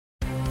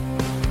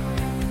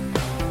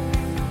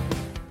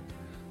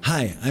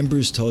Hi, I'm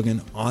Bruce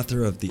Tolgan,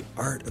 author of The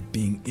Art of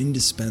Being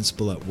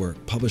Indispensable at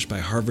Work, published by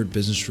Harvard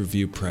Business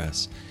Review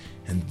Press.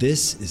 And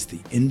this is The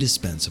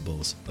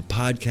Indispensables, a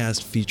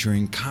podcast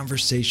featuring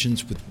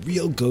conversations with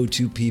real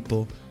go-to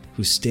people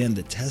who stand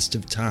the test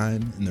of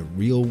time in the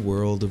real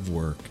world of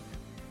work.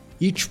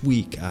 Each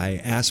week, I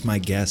ask my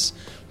guests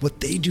what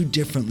they do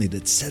differently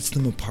that sets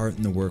them apart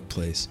in the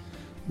workplace,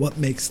 what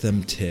makes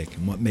them tick,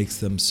 and what makes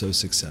them so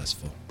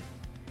successful.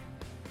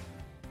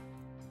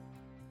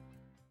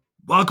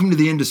 Welcome to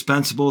The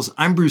Indispensables.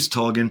 I'm Bruce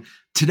Tolgan.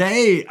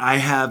 Today, I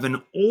have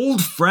an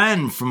old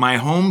friend from my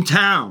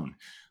hometown,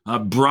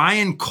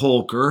 Brian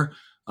Colker.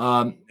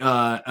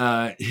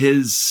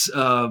 His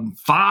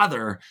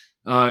father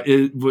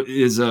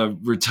is a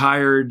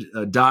retired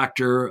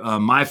doctor.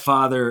 My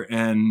father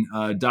and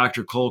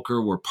Dr.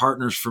 Colker were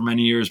partners for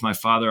many years. My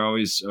father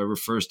always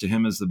refers to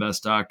him as the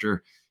best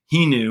doctor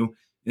he knew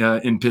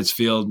in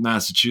Pittsfield,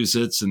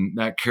 Massachusetts, and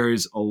that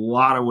carries a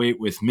lot of weight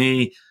with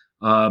me.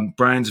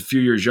 Brian's a few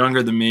years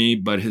younger than me,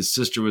 but his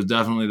sister was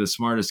definitely the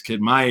smartest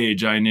kid my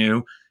age I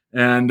knew.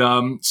 And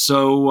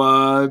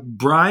so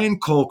Brian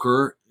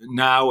Colker,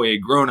 now a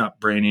grown-up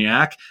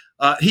brainiac,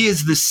 he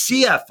is the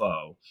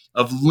CFO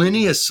of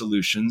Linea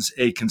Solutions,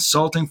 a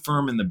consulting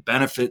firm in the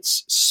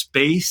benefits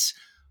space.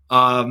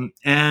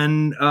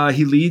 And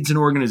he leads an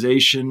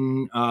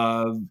organization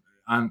on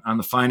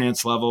the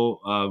finance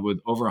level with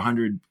over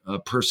 100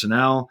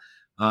 personnel.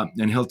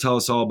 And he'll tell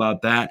us all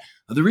about that.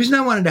 The reason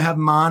I wanted to have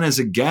him on as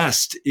a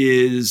guest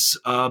is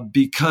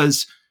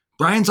because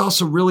Brian's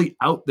also really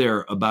out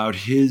there about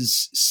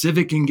his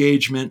civic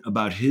engagement,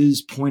 about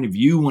his point of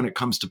view when it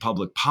comes to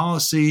public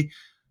policy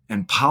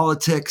and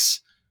politics,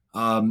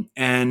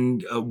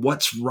 and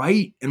what's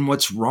right and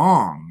what's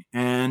wrong.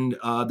 And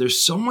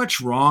there's so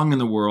much wrong in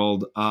the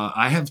world.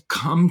 I have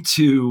come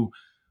to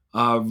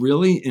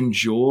really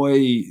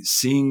enjoy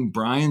seeing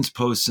Brian's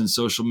posts in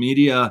social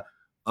media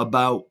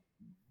about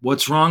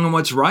what's wrong and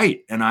what's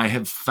right. And I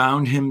have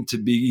found him to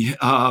be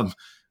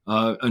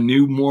a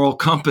new moral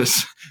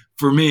compass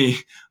for me.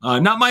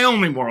 Not my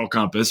only moral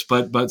compass,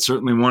 but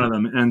certainly one of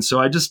them. And so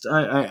I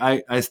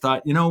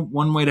thought,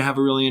 one way to have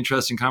a really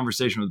interesting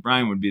conversation with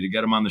Brian would be to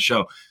get him on the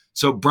show.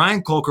 So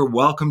Brian Colker,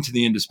 welcome to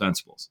The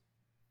Indispensables.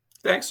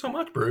 Thanks so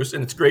much, Bruce.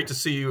 And it's great to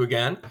see you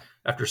again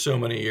after so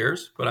many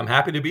years, but I'm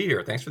happy to be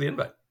here. Thanks for the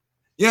invite.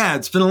 Yeah,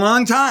 it's been a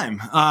long time.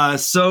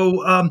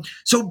 So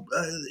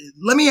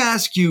let me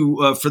ask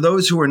you, for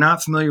those who are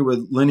not familiar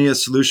with Linea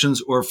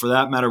Solutions, or for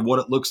that matter, what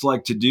it looks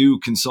like to do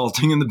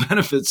consulting in the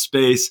benefits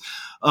space,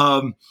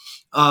 and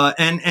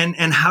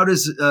how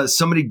does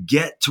somebody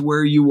get to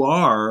where you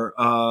are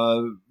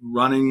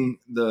running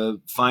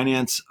the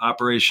finance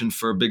operation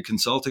for a big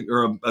consulting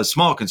or a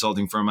small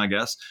consulting firm, I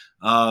guess.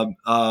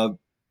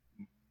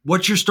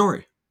 What's your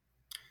story?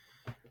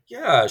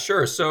 Yeah,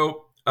 sure.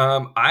 So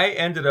I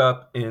ended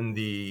up in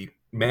the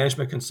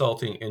management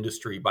consulting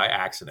industry by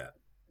accident,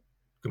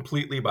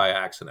 completely by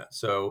accident.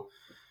 So,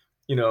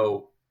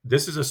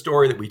 this is a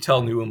story that we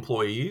tell new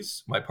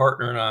employees. My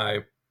partner and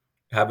I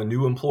have a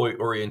new employee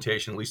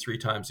orientation at least 3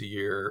 times a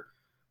year.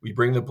 We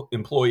bring the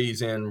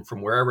employees in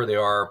from wherever they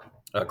are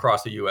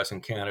across the US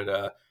and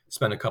Canada,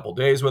 spend a couple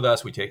days with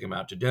us. We take them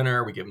out to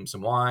dinner. We give them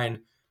some wine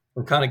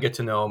and kind of get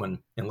to know them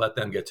and let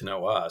them get to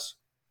know us.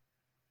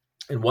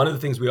 And one of the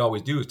things we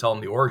always do is tell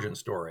them the origin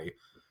story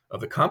of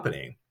the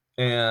company.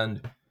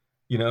 And,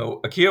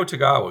 Akio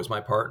Tagawa is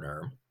my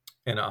partner,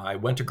 and I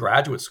went to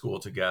graduate school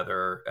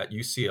together at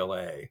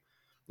UCLA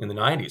in the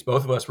 90s.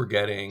 Both of us were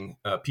getting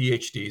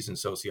PhDs in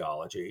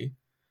sociology.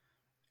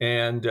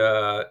 And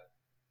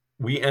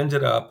we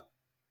ended up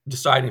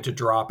deciding to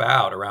drop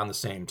out around the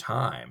same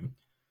time.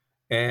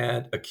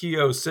 And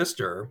Akio's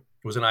sister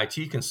was an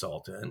IT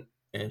consultant,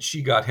 and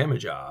she got him a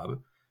job.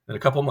 And a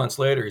couple months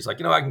later, he's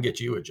like, I can get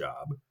you a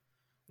job.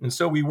 And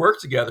so we worked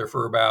together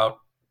for about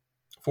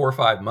 4 or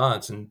 5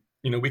 months. And,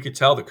 we could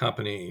tell the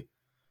company,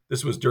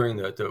 this was during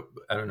the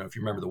I don't know if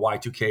you remember the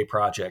Y2K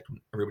project.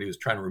 Everybody was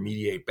trying to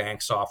remediate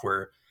bank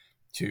software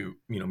to,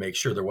 make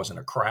sure there wasn't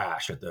a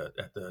crash at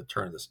the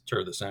turn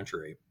of the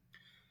century.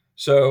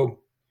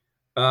 So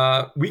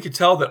we could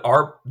tell that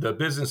the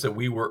business that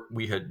we were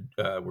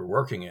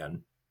working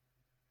in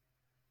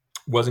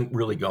wasn't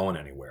really going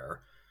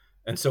anywhere.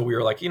 And so we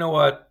were like, you know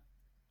what?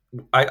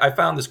 I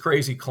found this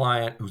crazy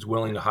client who's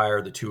willing to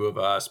hire the 2 of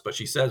us, but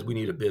she says we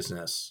need a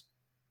business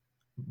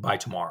by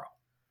tomorrow.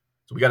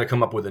 So we got to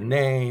come up with a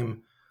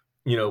name.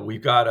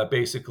 We've got to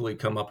basically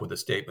come up with a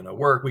statement of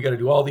work. We got to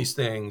do all these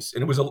things.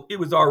 And it was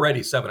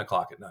already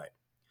 7:00 at night.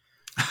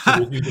 So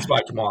we'll do this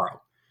by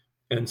tomorrow.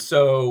 And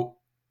so,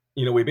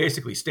 we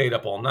basically stayed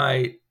up all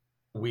night.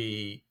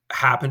 We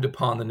happened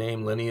upon the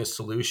name Linea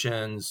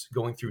Solutions,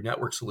 going through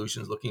network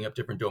solutions, looking up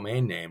different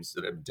domain names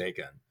that had been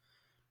taken.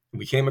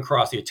 We came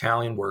across the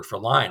Italian word for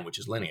line, which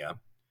is linea.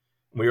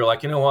 We were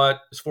like, you know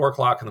what? It's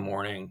 4:00 in the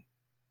morning.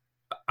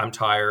 I'm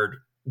tired.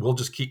 We'll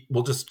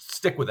just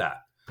stick with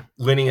that.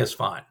 Linea is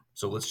fine.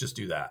 So let's just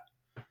do that.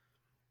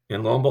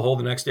 And lo and behold,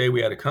 the next day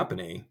we had a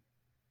company,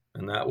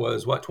 and that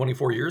was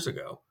 24 years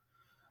ago.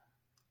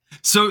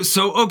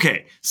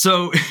 Okay.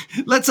 So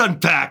let's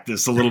unpack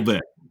this a little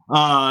bit.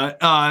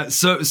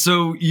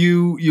 So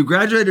you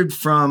graduated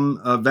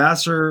from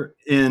Vassar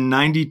in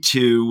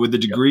 '92 with a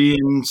Yep. degree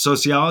in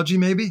sociology,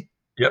 maybe,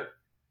 Yep.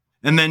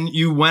 and then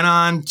you went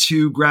on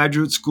to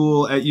graduate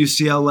school at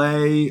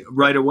UCLA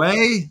right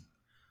away.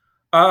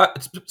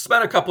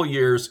 Spent a couple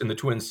years in the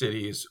Twin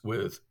Cities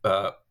with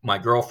my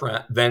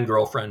girlfriend, then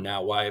girlfriend,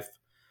 now wife.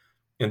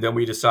 And then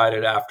we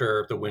decided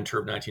after the winter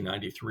of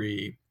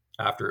 1993,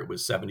 after it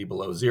was 70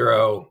 below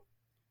zero,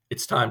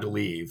 it's time to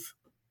leave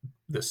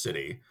this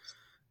city.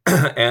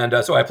 And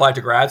so I applied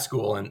to grad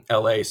school, and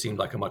LA seemed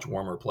like a much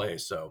warmer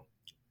place. So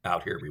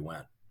out here we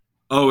went.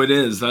 Oh, it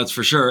is. That's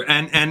for sure.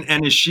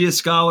 And is she a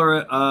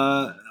scholar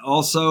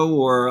also,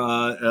 or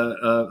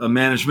a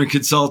management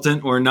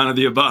consultant, or none of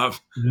the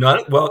above?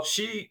 Well,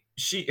 she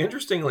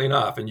interestingly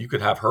enough, and you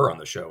could have her on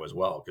the show as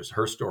well because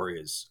her story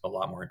is a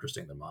lot more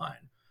interesting than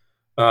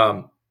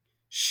mine.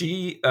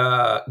 She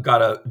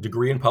got a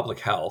degree in public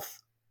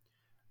health.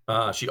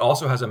 She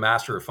also has a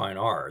Master of Fine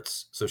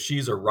Arts, so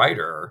she's a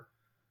writer.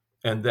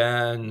 And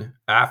then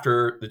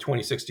after the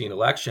 2016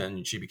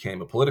 election, she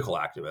became a political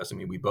activist. I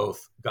mean, we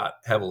both got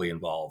heavily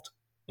involved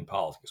in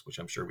politics, which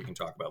I'm sure we can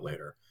talk about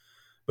later.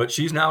 But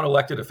she's now an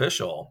elected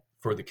official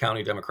for the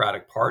County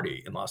Democratic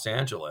Party in Los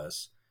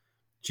Angeles.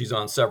 She's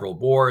on several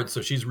boards,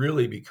 so she's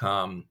really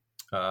become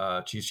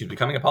she's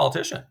becoming a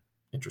politician.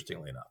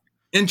 Interestingly enough.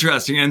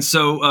 Interesting. And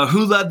so,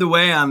 who led the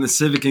way on the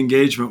civic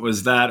engagement?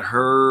 Was that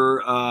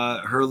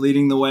her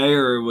leading the way,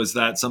 or was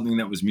that something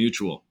that was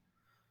mutual?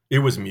 It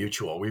was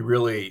mutual. We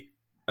really,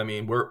 I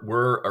mean,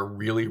 we're a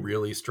really,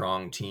 really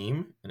strong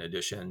team. In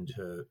addition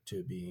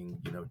to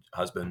being,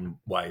 husband,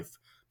 wife,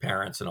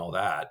 parents, and all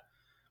that,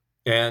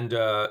 and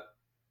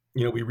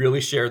we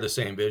really share the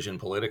same vision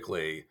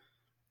politically.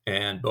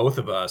 And both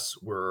of us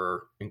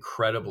were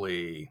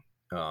incredibly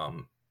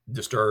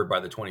disturbed by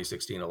the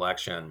 2016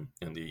 election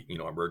and the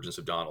emergence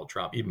of Donald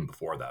Trump. Even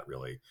before that,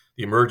 really,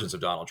 the emergence of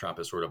Donald Trump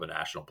as sort of a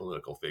national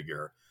political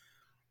figure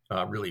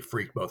really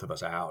freaked both of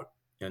us out.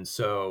 And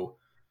so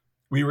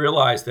we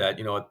realized that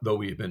though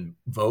we've been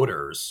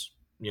voters,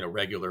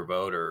 regular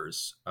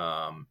voters,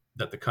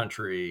 that the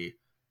country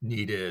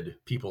needed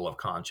people of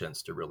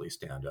conscience to really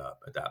stand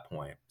up at that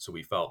point. So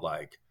we felt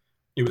like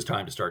it was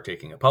time to start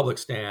taking a public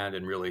stand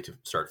and really to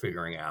start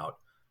figuring out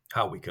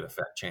how we could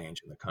affect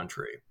change in the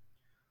country,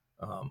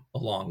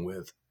 along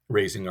with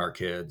raising our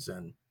kids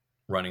and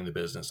running the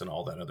business and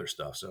all that other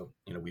stuff. So,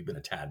 we've been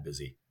a tad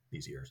busy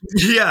these years.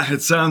 Yeah,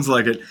 it sounds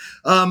like it.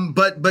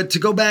 But to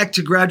go back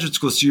to graduate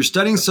school, so you're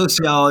studying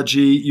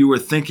sociology. You were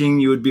thinking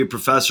you would be a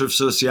professor of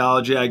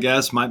sociology, I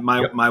guess. My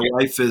Yep.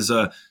 wife is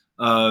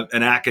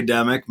an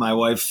academic. My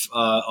wife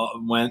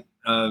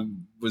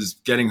was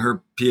getting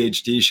her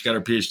PhD. She got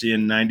her PhD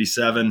in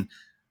 '97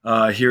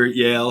 here at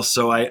Yale.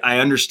 So I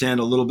understand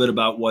a little bit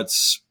about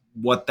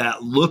what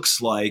that looks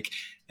like.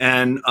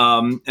 And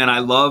I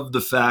love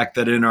the fact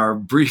that in our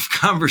brief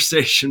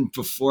conversation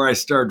before I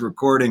started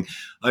recording,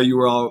 you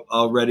were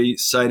already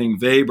citing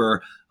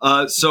Weber.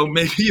 So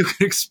maybe you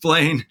could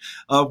explain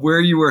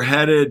where you were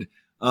headed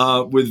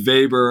with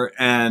Weber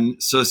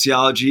and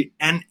sociology,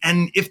 and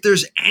if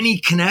there's any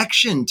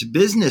connection to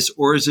business,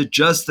 or is it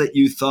just that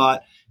you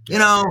thought,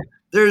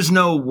 there's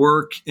no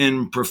work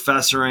in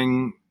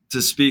professoring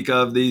to speak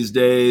of these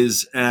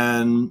days,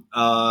 and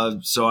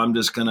so I'm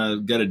just going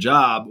to get a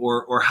job,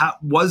 or how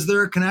was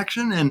there a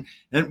connection? And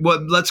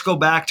let's go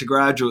back to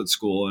graduate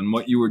school and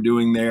what you were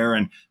doing there,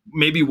 and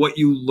maybe what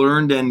you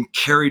learned and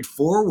carried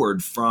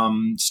forward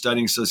from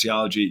studying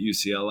sociology at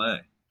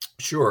UCLA.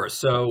 Sure.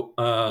 So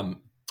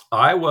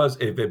I was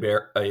a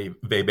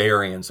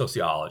Weberian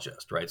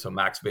sociologist, right? So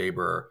Max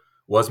Weber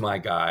was my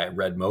guy. I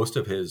read most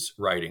of his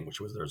writing,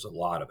 there's a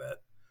lot of it.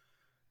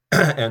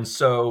 And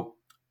so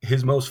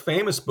his most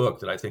famous book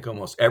that I think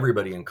almost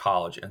everybody in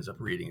college ends up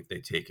reading if they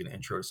take an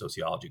intro to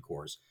sociology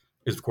course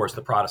is, of course,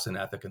 The Protestant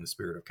Ethic and the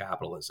Spirit of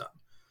Capitalism.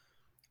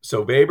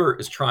 So Weber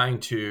is trying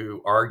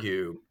to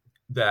argue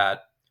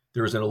that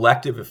there is an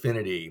elective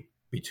affinity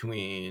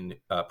between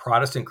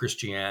Protestant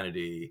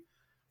Christianity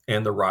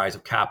and the rise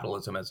of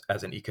capitalism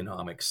as an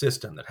economic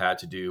system that had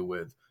to do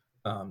with,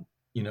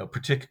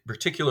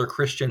 particular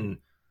Christian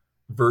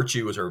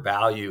virtues or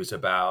values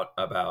about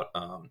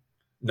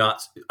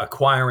not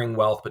acquiring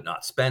wealth, but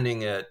not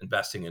spending it,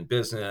 investing in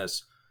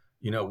business,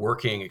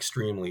 working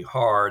extremely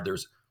hard.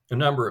 There's a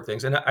number of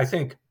things. And I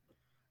think,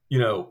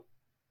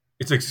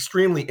 it's an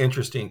extremely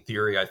interesting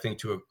theory. I think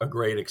to a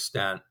great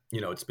extent,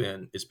 it's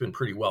been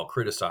pretty well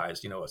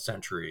criticized, a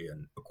century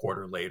and a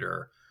quarter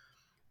later,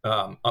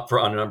 on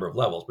a number of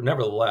levels. But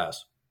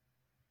nevertheless,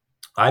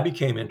 I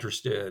became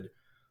interested.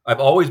 I've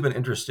always been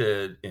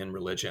interested in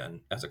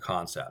religion as a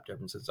concept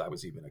ever since I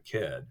was even a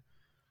kid.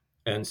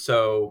 And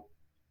so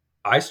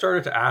I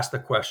started to ask the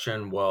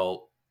question,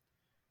 well,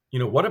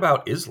 what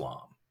about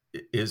Islam?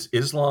 Is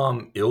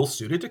Islam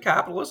ill-suited to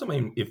capitalism? I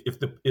mean,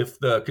 if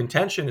the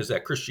contention is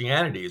that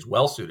Christianity is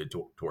well-suited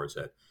towards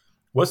it,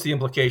 what's the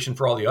implication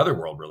for all the other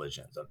world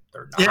religions?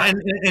 They're not. Yeah,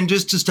 and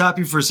just to stop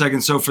you for a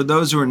second, so for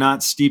those who are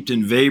not steeped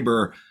in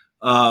Weber,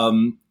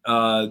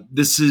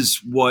 this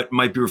is what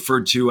might be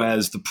referred to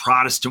as the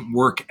Protestant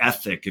work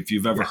ethic. If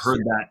you've ever Yes. heard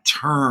that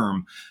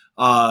term,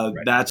 Right.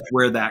 that's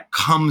where that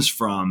comes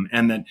from,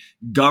 and that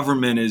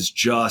government is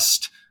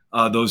just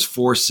those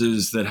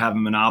forces that have a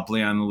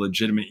monopoly on the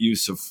legitimate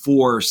use of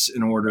force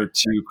in order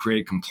to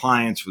create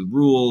compliance with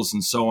rules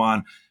and so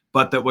on.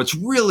 But that what's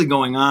really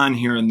going on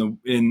here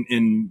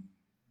in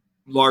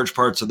large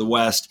parts of the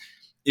West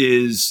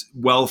is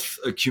wealth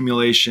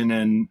accumulation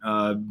and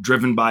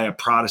driven by a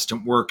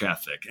Protestant work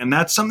ethic. And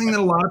that's something that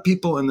a lot of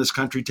people in this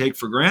country take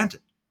for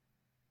granted.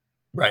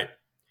 Right.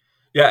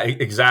 Yeah,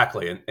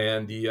 exactly.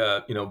 And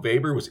the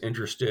Weber was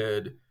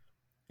interested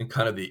in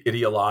kind of the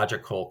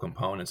ideological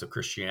components of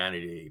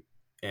Christianity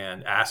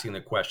and asking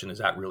the question, is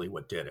that really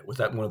what did it? Was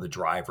that one of the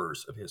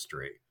drivers of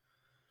history?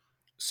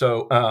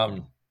 So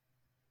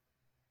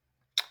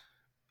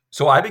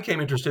so I became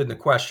interested in the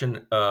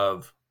question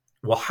of,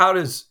 well, how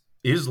does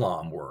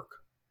Islam work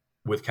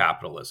with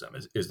capitalism?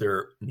 Is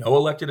there no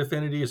elected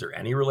affinity? Is there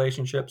any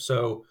relationship?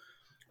 So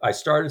I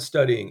started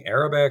studying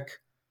Arabic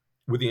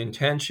with the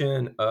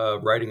intention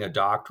of writing a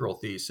doctoral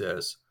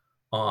thesis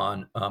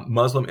on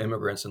Muslim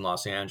immigrants in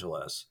Los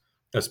Angeles,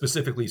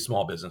 specifically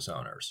small business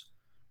owners,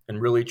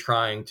 and really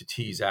trying to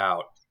tease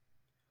out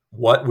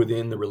what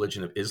within the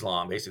religion of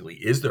Islam, basically,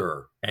 is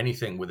there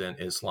anything within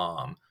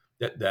Islam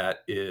that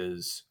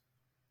is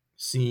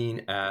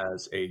seen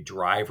as a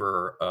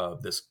driver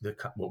of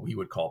what we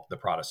would call the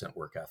Protestant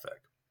work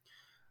ethic.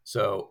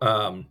 So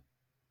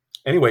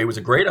anyway, it was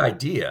a great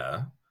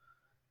idea,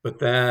 but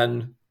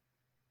then,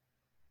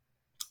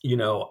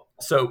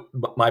 so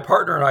my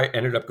partner and I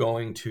ended up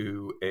going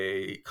to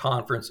a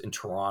conference in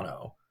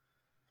Toronto,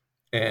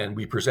 and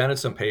we presented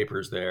some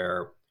papers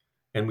there,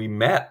 and we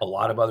met a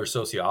lot of other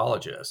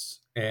sociologists,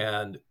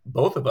 and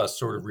both of us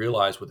sort of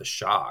realized with a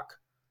shock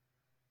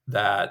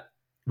that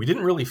we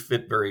didn't really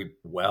fit very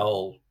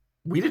well.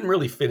 We didn't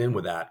really fit in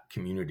with that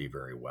community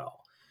very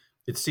well.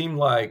 It seemed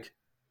like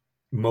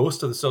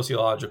most of the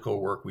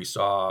sociological work we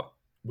saw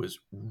was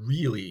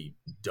really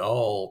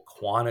dull,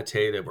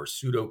 quantitative or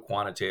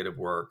pseudo-quantitative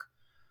work.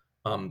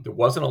 There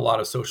wasn't a lot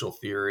of social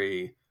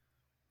theory.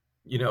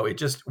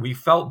 We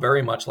felt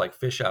very much like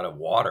fish out of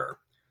water.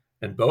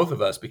 And both of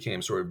us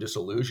became sort of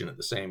disillusioned at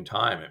the same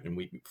time. And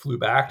we flew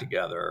back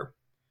together.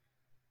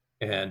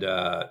 And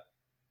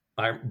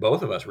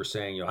both of us were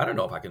saying, I don't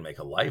know if I can make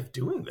a life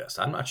doing this.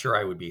 I'm not sure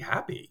I would be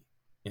happy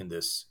in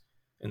this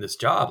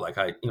job. Like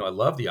I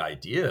love the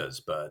ideas,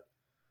 but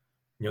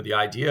the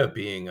idea of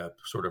being a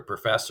sort of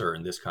professor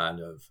in this kind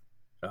of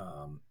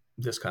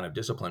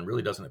discipline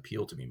really doesn't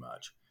appeal to me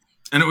much.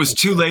 And it was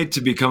too late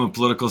to become a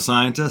political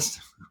scientist.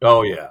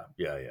 Oh yeah.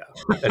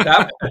 At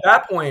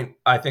that point,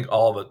 I think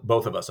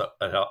both of us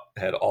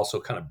had also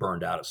kind of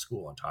burned out of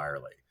school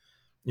entirely.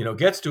 It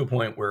gets to a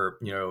point where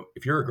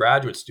if you're a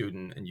graduate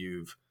student and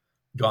you've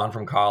gone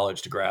from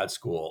college to grad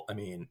school, I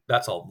mean,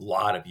 that's a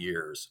lot of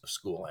years of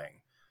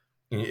schooling.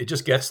 And it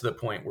just gets to the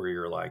point where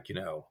you're like,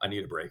 I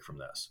need a break from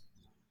this.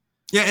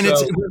 Yeah, and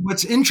it's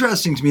what's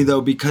interesting to me though,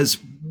 because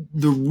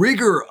the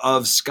rigor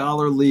of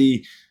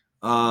scholarly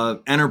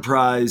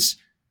enterprise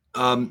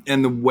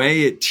and the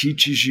way it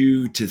teaches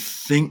you to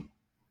think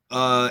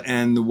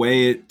and the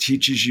way it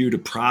teaches you to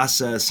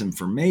process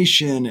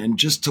information and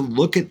just to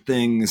look at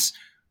things,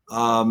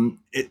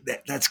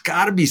 that's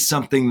got to be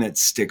something that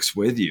sticks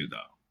with you, though.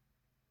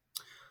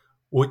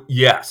 Well,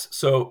 yes.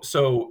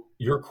 So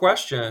your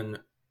question,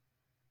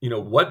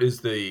 what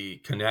is the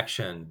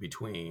connection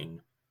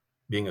between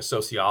being a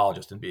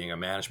sociologist and being a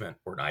management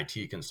or an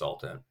IT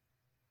consultant?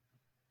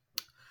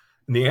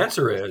 And the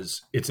answer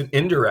is it's an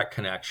indirect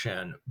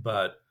connection,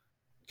 but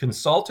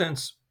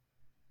consultants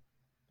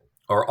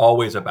are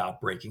always about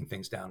breaking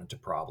things down into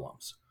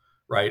problems,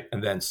 right?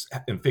 And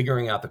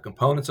figuring out the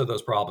components of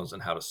those problems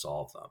and how to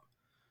solve them.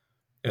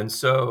 And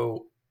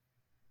so,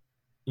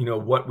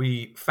 what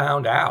we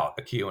found out,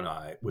 Akio and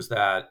I, was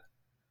that,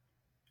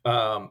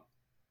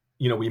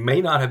 we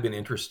may not have been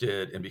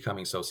interested in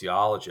becoming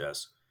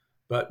sociologists,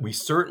 but we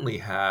certainly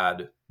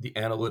had the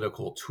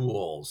analytical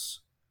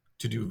tools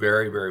to do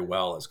very, very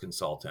well as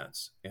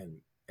consultants.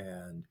 And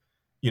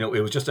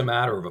it was just a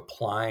matter of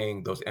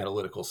applying those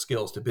analytical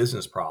skills to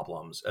business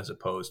problems as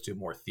opposed to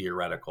more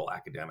theoretical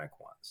academic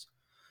ones.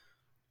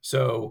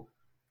 So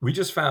we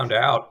just found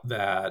out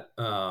that,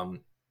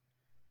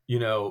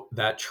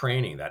 that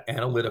training, that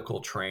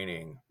analytical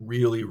training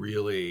really,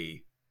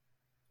 really,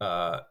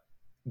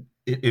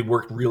 it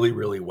worked really,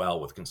 really well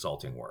with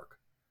consulting work,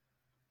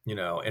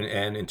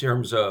 and in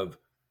terms of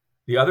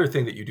the other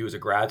thing that you do as a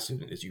grad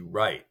student is you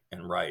write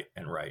and write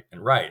and write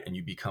and write, and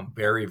you become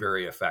very,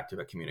 very effective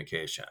at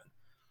communication,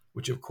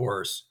 which of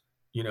course,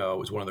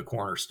 is one of the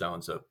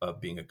cornerstones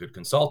of being a good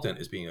consultant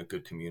is being a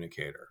good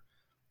communicator.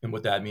 And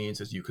what that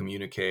means is you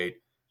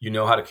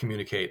know how to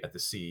communicate at the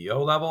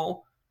CEO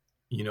level,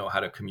 you know how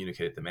to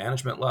communicate at the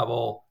management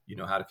level, you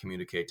know how to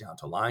communicate down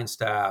to line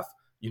staff,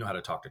 you know how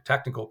to talk to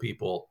technical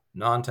people,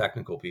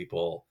 non-technical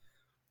people.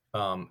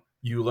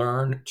 You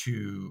learn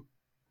to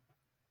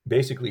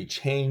basically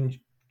change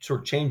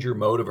your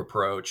mode of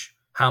approach,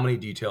 how many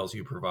details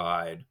you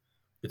provide,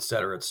 et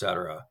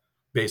cetera,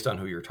 based on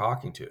who you're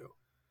talking to.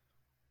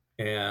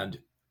 And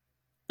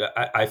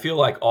I feel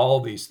like all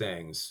these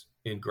things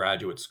in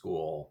graduate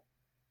school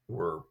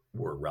were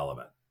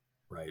relevant,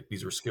 right?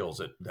 These were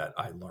skills that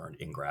I learned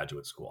in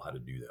graduate school, how to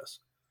do this.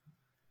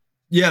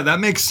 Yeah, that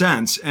makes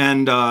sense.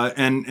 And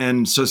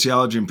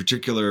sociology in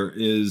particular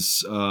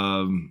is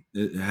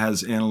it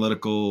has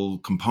analytical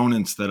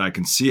components that I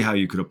can see how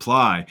you could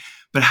apply.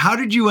 But how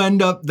did you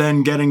end up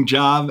then getting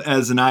job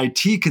as an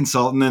IT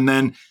consultant? And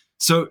then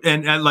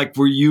and like,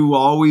 were you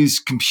always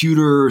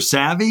computer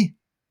savvy?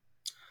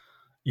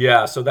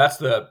 Yeah, so that's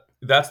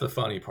the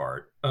funny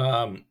part.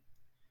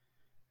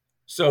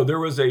 So there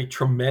was a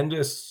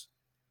tremendous,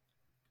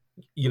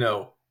 you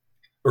know,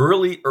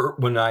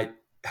 when I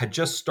had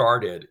just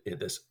started at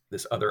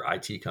this other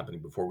IT company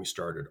before we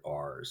started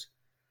ours.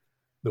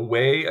 The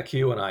way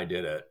Akio and I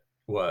did it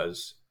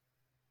was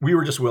we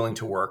were just willing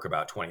to work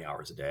about 20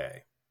 hours a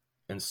day.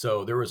 And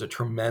so there was a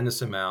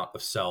tremendous amount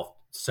of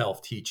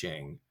self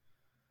teaching,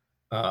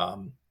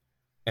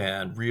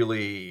 and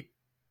really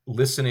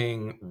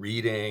listening,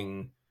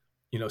 reading,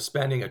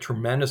 spending a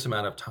tremendous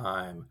amount of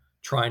time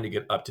trying to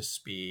get up to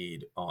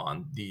speed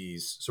on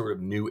these sort of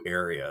new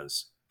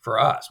areas for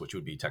us, which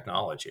would be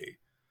technology.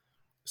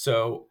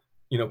 So,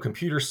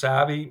 computer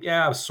savvy,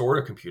 yeah, I was sort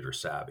of computer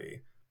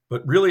savvy,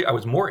 but really I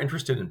was more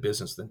interested in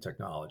business than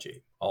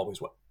technology. Always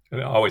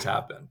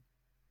have been.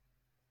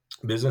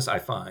 Business I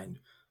find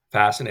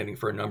fascinating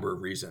for a number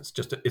of reasons.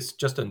 It's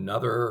just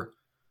another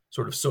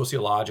sort of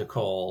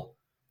sociological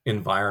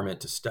environment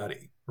to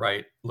study,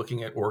 right?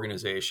 Looking at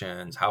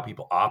organizations, how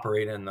people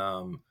operate in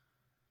them,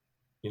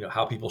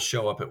 how people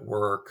show up at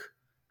work,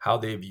 how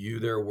they view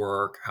their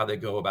work, how they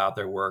go about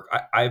their work.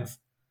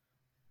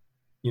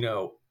 You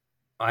know,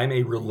 I'm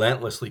a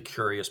relentlessly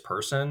curious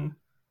person.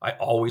 I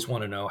always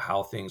want to know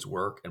how things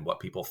work and what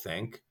people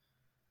think.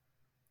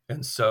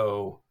 And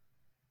so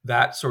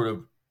that sort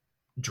of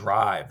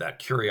drive, that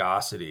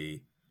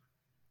curiosity,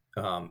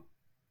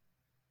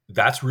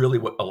 that's really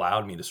what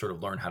allowed me to sort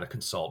of learn how to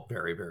consult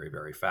very, very,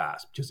 very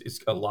fast. Because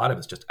a lot of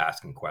it's just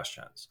asking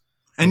questions.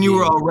 And you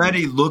were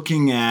already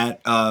looking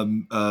at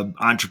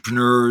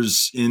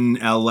entrepreneurs in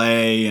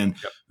LA, and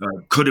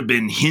could have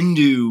been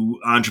Hindu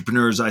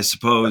entrepreneurs, I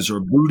suppose, or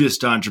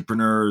Buddhist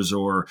entrepreneurs,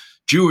 or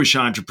Jewish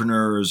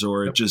entrepreneurs,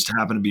 or it just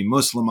happened to be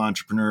Muslim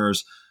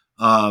entrepreneurs,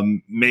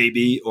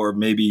 maybe, or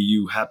maybe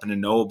you happen to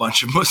know a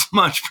bunch of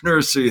Muslim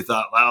entrepreneurs, so you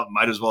thought, well,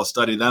 might as well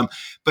study them.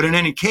 But in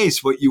any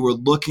case, what you were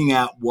looking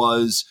at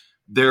was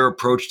their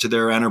approach to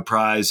their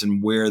enterprise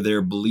and where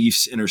their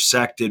beliefs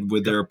intersected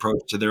with their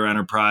approach to their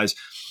enterprise.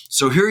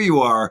 So here you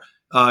are,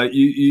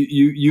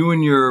 you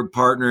and your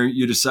partner,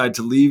 you decide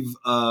to leave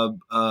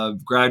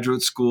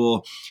graduate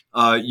school.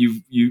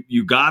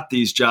 You got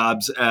these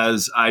jobs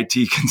as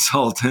IT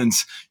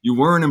consultants. You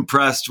weren't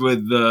impressed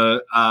with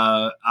the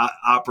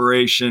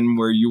operation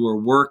where you were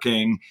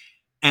working.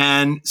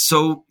 And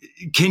so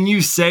can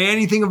you say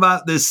anything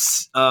about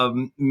this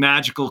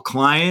magical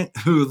client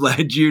who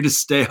led you to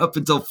stay up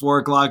until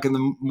 4:00 in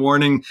the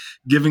morning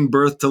giving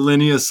birth to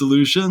Linea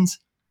Solutions?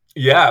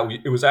 Yeah,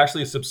 it was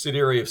actually a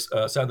subsidiary of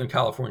Southern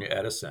California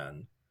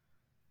Edison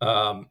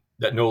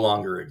that no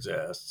longer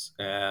exists.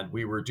 And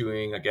we were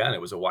doing, again, it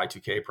was a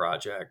Y2K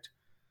project.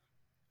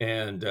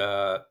 And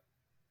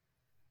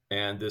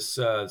this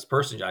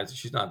person,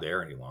 she's not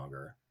there any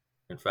longer.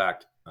 In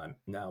fact, I'm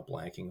now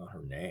blanking on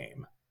her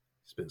name.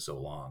 It's been so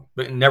long.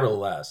 But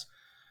nevertheless,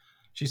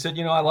 she said,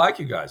 I like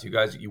you guys.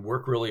 You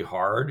work really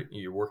hard.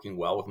 You're working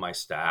well with my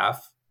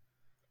staff.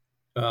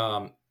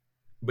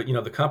 But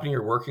the company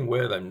you're working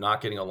with, I'm not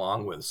getting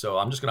along with. So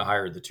I'm just going to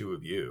hire the two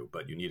of you,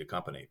 but you need a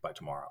company by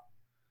tomorrow.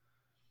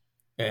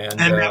 And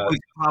that was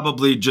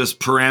probably just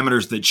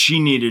parameters that she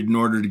needed in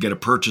order to get a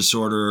purchase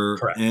order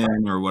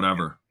in or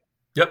whatever.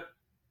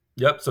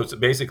 Yep. So it's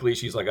basically,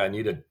 she's like, I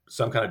need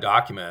some kind of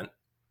document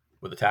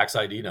with a tax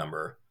ID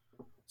number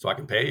so I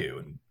can pay you.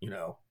 And,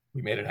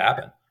 we made it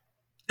happen.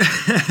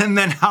 And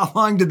then how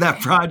long did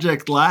that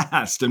project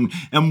last? And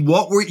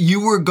what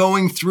you were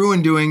going through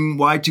and doing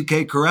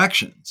Y2K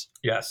corrections?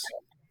 Yes,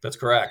 that's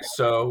correct.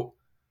 So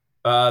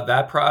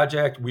that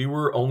project, we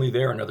were only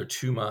there another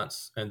 2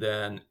 months, and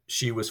then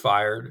she was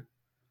fired,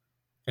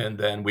 and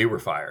then we were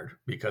fired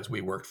because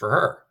we worked for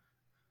her.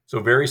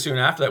 So very soon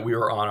after that, we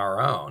were on our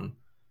own,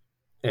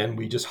 and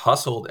we just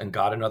hustled and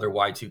got another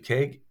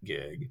Y2K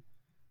gig.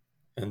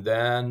 And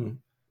then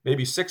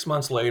maybe 6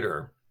 months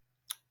later,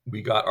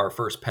 we got our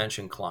first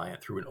pension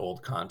client through an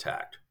old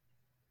contact.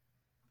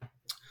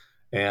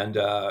 And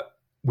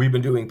we've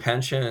been doing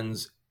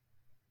pensions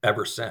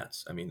ever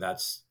since. I mean,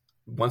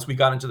 once we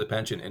got into the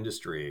pension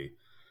industry,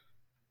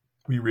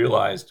 we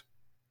realized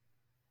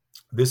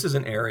this is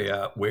an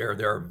area where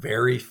there are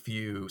very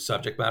few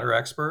subject matter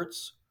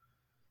experts.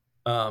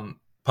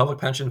 Public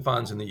pension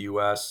funds in the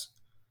U.S.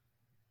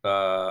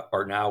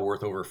 Are now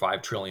worth over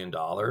 $5 trillion.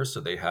 So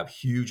they have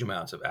huge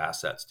amounts of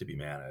assets to be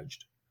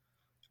managed,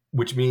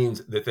 which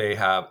means that they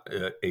have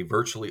a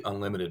virtually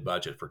unlimited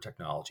budget for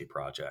technology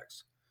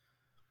projects.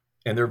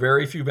 And there are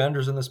very few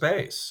vendors in the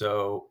space.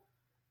 So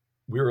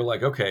we were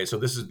like, okay, so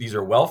these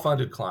are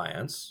well-funded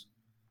clients.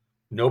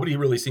 Nobody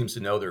really seems to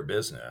know their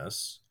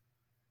business.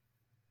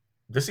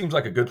 This seems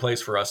like a good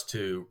place for us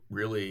to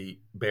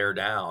really bear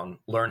down,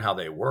 learn how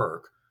they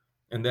work.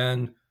 And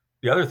then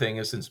the other thing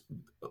is, since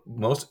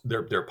most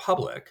they're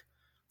public,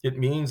 it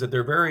means that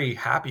they're very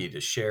happy to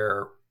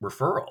share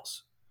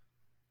referrals.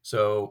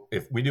 So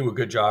if we do a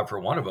good job for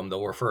one of them,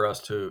 they'll refer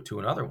us to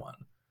another one.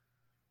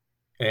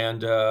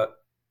 And that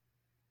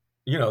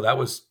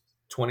was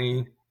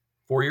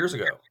 24 years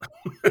ago,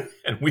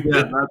 and we've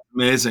Yeah, been that's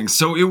amazing.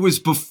 So it was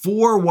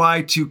before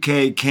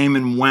Y2K came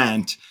and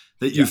went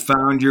that you yeah,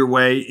 found your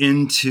way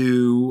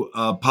into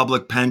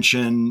public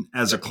pension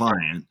as a yep,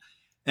 client,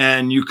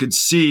 and you could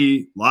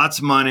see lots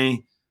of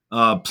money,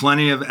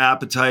 plenty of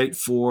appetite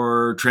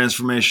for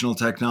transformational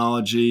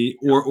technology.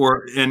 yep.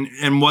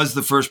 And was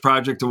the first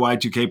project a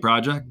Y2K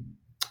project?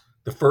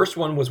 The first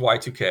one was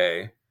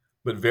Y2K,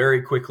 but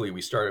very quickly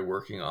we started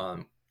working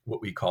on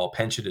what we call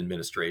pension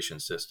administration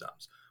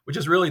systems, which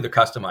is really the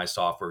customized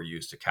software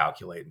used to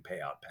calculate and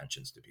pay out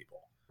pensions to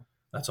people.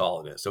 That's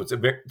all it is. So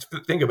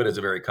think of it as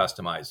a very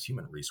customized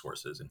human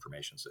resources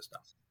information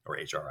system, or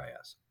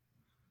HRIS.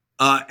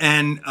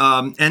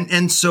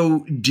 And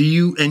so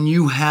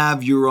you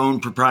have your own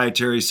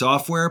proprietary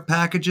software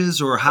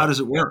packages, or how No, does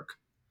it work?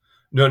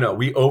 no.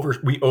 We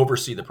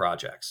oversee the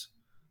projects.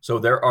 So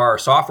there are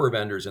software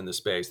vendors in the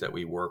space that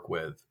we work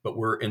with, but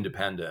we're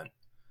independent.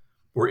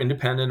 We're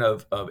independent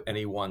of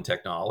any one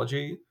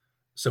technology.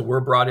 So we're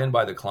brought in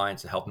by the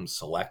clients to help them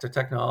select a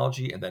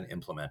technology and then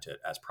implement it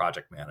as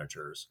project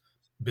managers,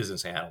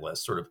 business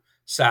analysts, sort of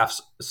staff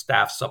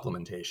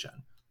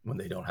supplementation when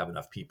they don't have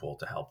enough people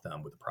to help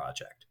them with the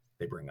project.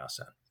 They bring us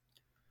in.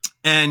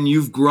 And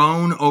you've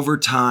grown over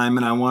time,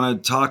 and I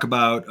want to talk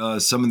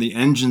about some of the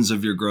engines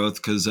of your growth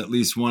because at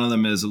least one of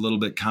them is a little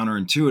bit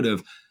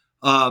counterintuitive.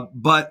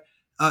 But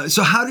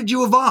so, how did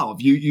you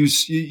evolve?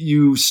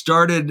 You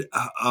started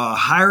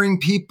hiring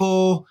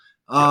people,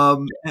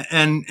 Yep.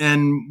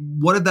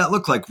 and what did that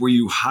look like? Were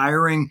you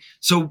hiring?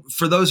 So,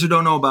 for those who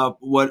don't know about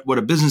what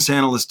a business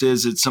analyst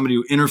is, it's somebody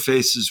who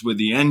interfaces with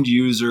the end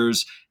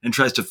users and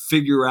tries to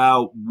figure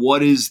out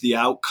what is the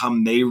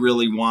outcome they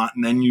really want,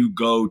 and then you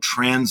go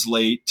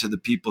translate to the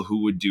people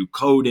who would do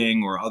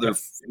coding or other Yep.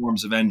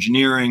 forms of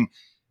engineering.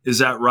 Is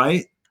that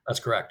right? That's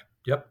correct.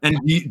 Yep. And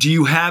do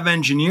you have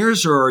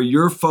engineers, or are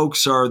your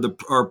folks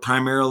are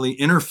primarily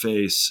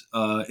interface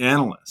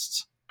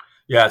analysts?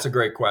 Yeah, it's a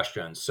great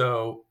question.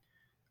 So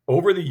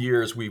over the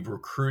years, we've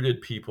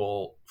recruited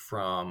people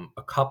from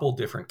a couple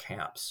different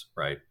camps,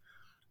 right?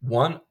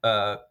 One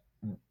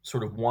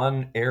sort of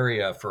one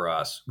area for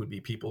us would be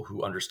people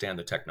who understand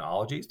the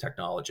technologies,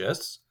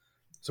 technologists.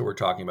 So we're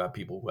talking about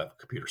people who have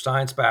computer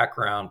science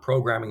background,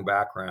 programming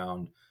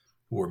background,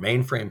 who are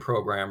mainframe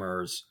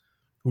programmers,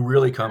 who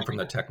really come from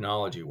the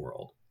technology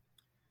world.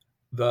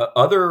 The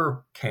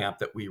other camp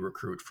that we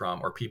recruit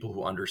from are people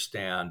who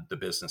understand the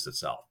business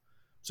itself.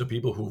 So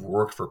people who've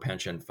worked for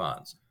pension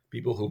funds,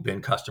 people who've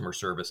been customer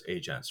service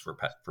agents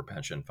for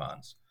pension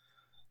funds,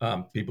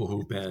 people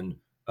who've been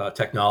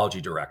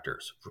technology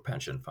directors for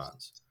pension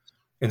funds.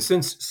 And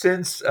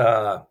since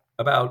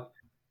about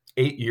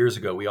 8 years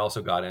ago, we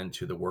also got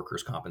into the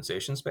workers'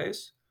 compensation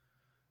space.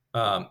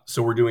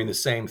 So we're doing the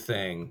same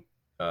thing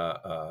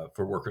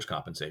for workers'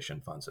 compensation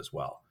funds as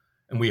well.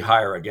 And we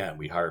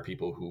hire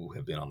people who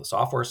have been on the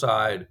software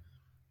side,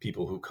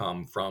 people who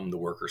come from the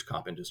workers'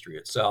 comp industry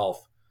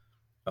itself,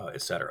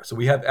 et cetera. So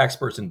we have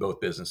experts in both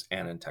business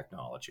and in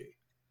technology.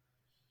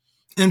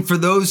 And for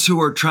those who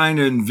are trying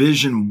to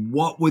envision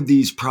what would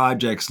these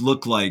projects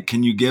look like,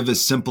 can you give a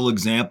simple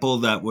example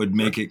that would Sure.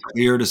 make it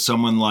clear to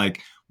someone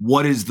like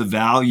what is the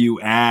value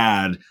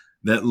add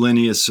that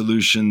Linea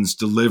Solutions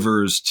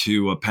delivers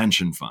to a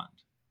pension fund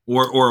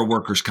or a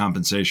workers'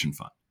 compensation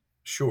fund?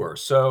 Sure.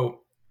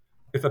 So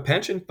if a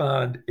pension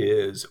fund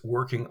is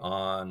working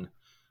on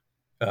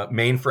a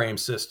mainframe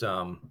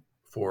system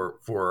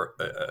for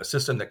a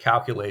system that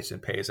calculates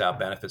and pays out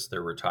benefits to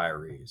their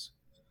retirees,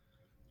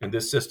 and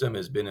this system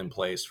has been in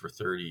place for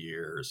 30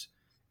 years,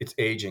 it's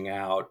aging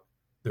out.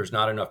 There's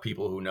not enough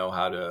people who know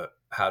how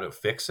to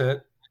fix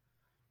it,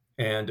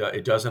 and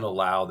it doesn't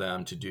allow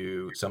them to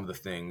do some of the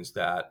things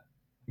that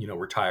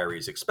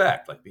retirees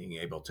expect, like being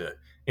able to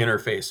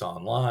interface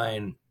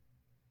online,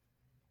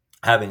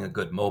 having a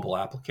good mobile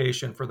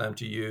application for them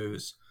to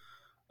use.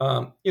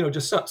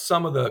 Just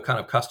some of the kind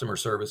of customer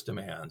service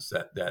demands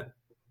that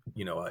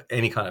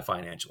any kind of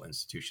financial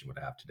institution would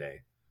have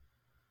today.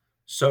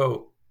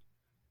 So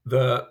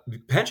the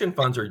pension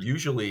funds are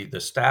usually, the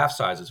staff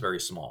size is very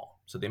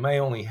small, so they may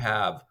only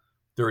have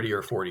 30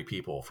 or 40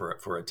 people for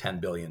a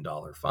 $10 billion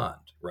fund,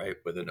 right?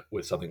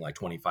 With something like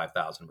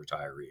 25,000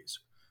 retirees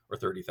or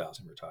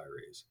 30,000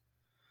 retirees.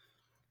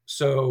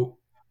 So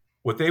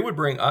what they would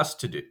bring us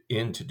to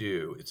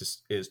do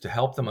is to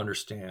help them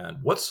understand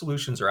what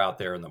solutions are out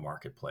there in the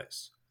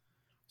marketplace.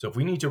 So if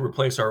we need to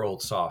replace our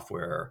old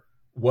software,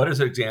 what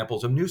is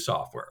examples of new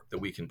software that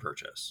we can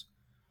purchase?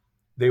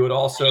 They would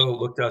also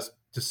look to us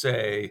to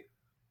say,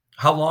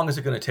 how long is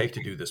it going to take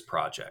to do this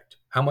project?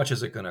 How much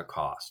is it going to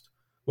cost?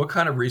 What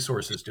kind of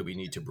resources do we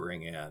need to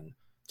bring in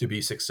to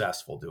be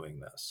successful doing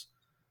this?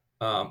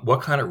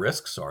 What kind of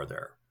risks are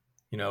there?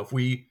 If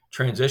we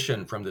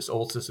transition from this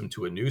old system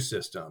to a new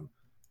system,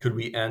 could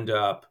we end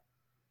up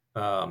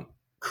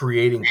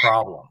creating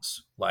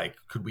problems? Like,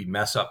 could we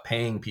mess up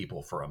paying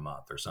people for a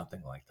month or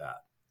something like that?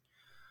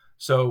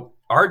 So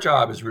our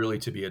job is really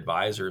to be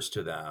advisors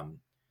to them,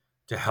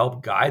 to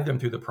help guide them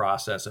through the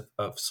process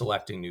of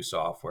selecting new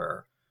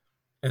software,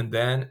 and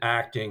then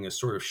acting as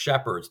sort of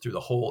shepherds through the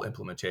whole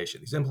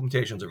implementation. These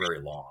implementations are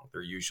very long.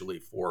 They're usually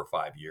 4 or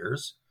 5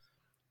 years,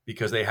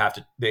 because they have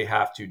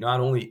to not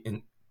only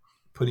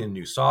put in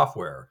new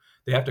software,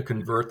 they have to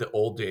convert the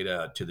old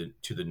data to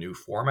the new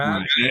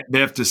format. Right. They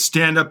have to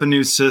stand up a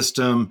new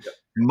system,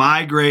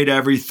 migrate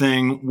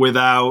everything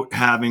without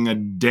having a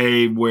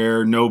day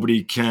where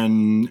nobody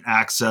can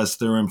access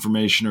their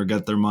information or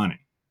get their money.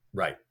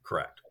 Right,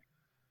 correct.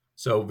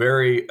 So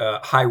very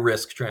high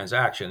risk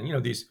transaction.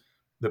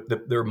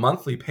 Their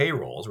monthly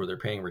payrolls where they're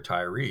paying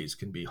retirees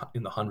can be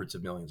in the hundreds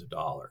of millions of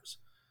dollars.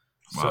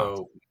 Wow.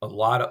 So a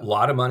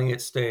lot of money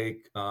at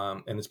stake,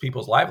 and it's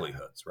people's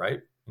livelihoods,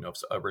 right?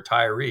 If a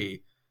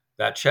retiree,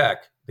 that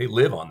check, they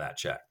live on that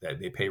check.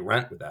 They pay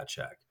rent with that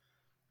check.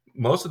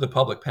 Most of the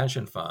public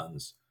pension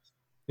funds,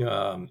 these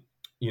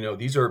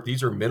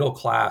are middle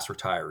class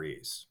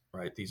retirees,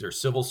 right? These are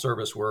civil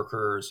service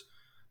workers.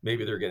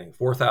 Maybe they're getting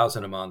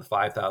 $4,000 a month,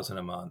 $5,000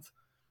 a month,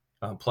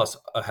 plus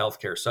a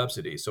healthcare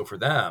subsidy. So for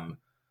them,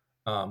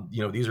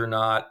 these are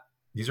not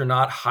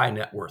high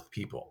net worth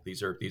people.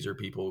 These are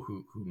people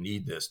who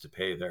need this to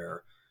pay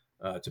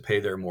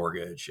their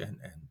mortgage and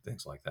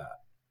things like that.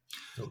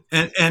 So,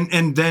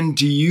 and then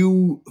do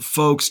you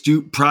folks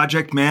do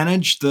project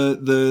manage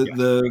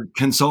the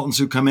consultants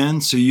who come in?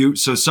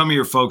 So some of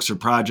your folks are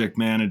project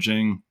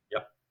managing.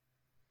 Yep.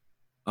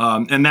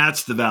 And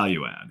that's the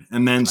value add.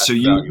 And then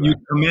you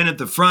come in at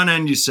the front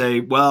end, you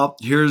say, well,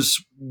 here's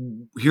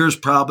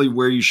probably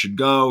where you should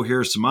go.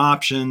 Here's some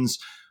options.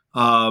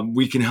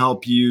 We can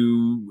help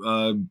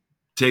you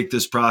take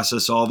this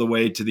process all the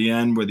way to the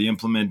end where the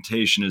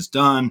implementation is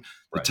done.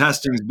 The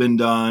testing's been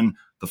done.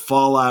 The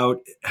fallout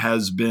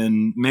has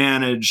been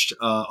managed.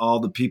 All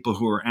the people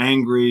who are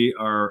angry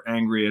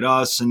at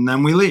us, and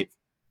then we leave.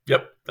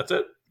 Yep, that's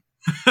it.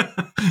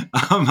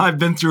 I've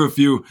been through a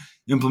few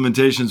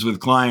implementations with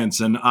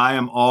clients, and I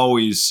am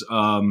always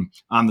on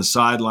the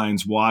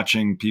sidelines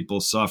watching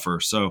people suffer.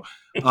 So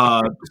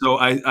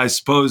I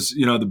suppose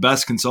the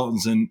best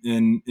consultants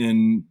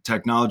in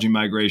technology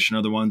migration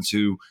are the ones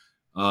who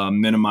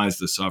minimize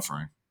the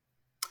suffering.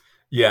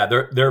 Yeah,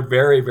 they're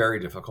very, very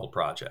difficult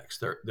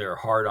projects. They're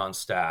hard on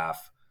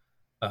staff.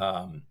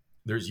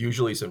 There's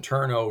usually some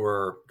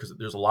turnover because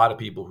there's a lot of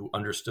people who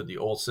understood the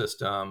old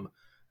system.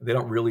 They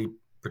don't really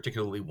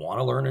particularly want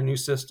to learn a new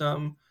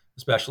system,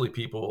 especially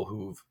people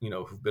who've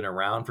been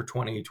around for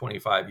 20,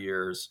 25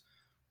 years.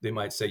 They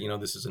might say,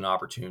 this is an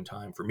opportune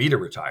time for me to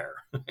retire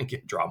and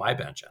draw my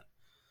pension.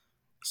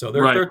 So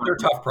they're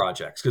tough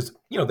projects because,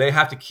 they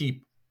have to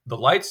keep the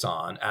lights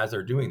on as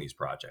they're doing these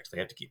projects. They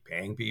have to keep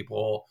paying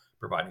people,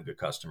 providing good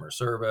customer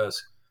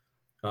service,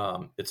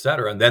 et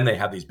cetera. And then they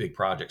have these big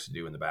projects to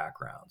do in the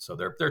background. So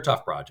they're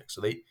tough projects.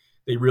 So they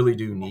really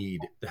do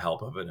need the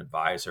help of an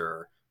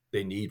advisor.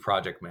 They need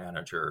project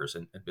managers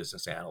and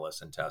business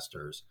analysts and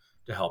testers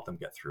to help them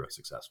get through it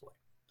successfully.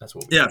 That's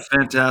what we do.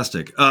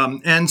 Fantastic.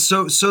 And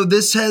so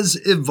this has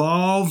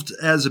evolved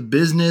as a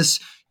business.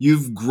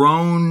 You've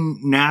grown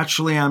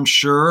naturally, I'm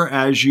sure,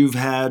 as you've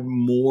had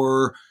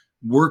more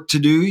work to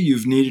do.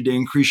 You've needed to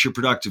increase your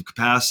productive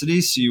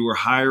capacity. So you were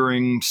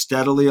hiring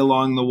steadily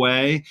along the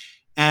way.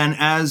 And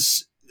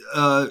as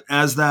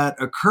that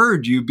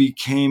occurred, you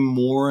became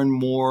more and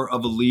more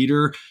of a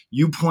leader.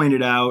 You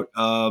pointed out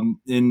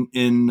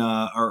in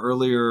our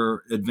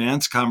earlier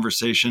advanced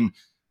conversation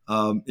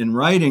in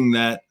writing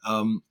that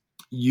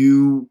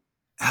you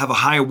have a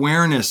high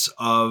awareness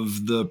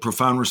of the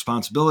profound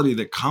responsibility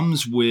that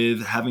comes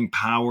with having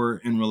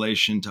power in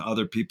relation to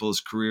other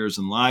people's careers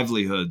and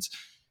livelihoods.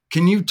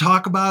 Can you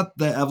talk about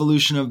the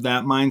evolution of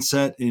that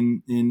mindset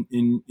in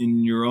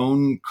your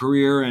own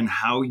career and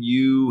how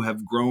you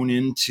have grown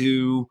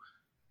into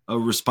a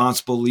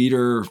responsible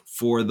leader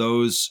for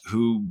those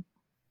who,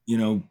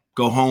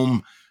 go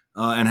home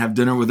and have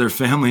dinner with their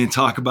family and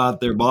talk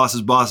about their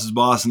boss's boss's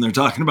boss, and they're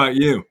talking about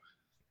you?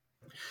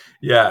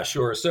 Yeah,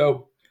 sure.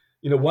 So,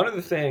 one of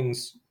the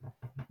things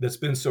that's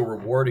been so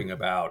rewarding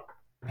about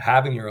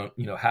having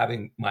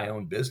having my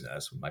own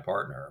business with my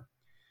partner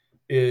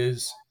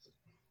is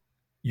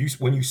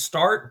when you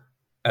start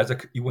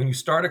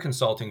a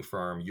consulting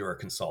firm, you're a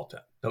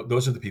consultant.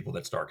 Those are the people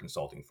that start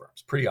consulting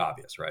firms. Pretty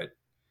obvious, right?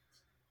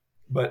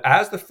 But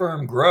as the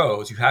firm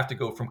grows, you have to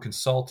go from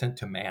consultant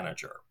to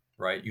manager,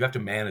 right? You have to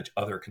manage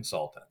other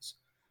consultants,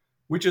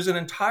 which is an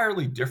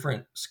entirely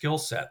different skill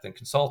set than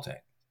consulting.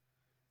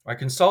 Right?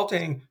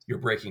 Consulting, you're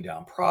breaking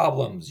down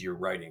problems, you're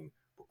writing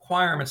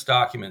requirements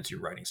documents,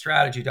 you're writing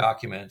strategy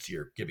documents,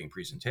 you're giving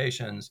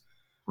presentations.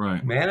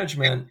 Right.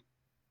 Management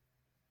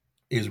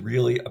is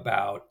really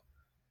about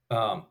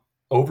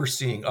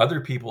overseeing other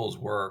people's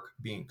work,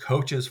 being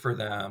coaches for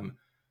them,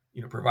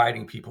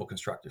 providing people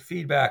constructive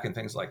feedback and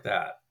things like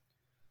that.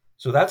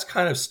 So that's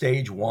kind of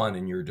stage one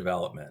in your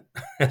development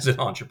as an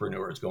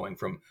entrepreneur, is going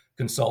from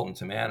consultant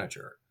to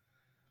manager.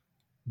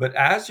 But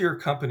as your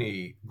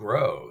company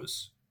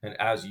grows and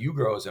as you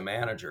grow as a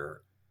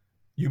manager,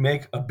 you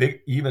make a big,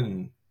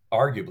 even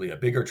arguably a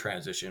bigger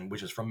transition,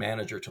 which is from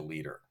manager to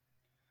leader.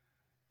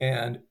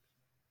 And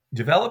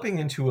developing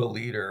into a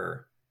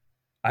leader,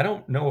 I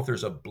don't know if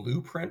there's a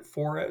blueprint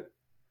for it,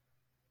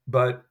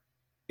 but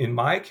in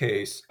my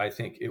case, I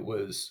think it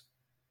was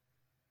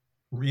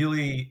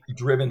really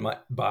driven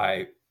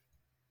by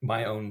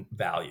my own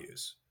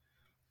values.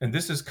 And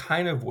this is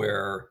kind of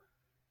where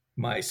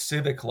my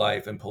civic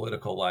life and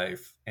political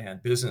life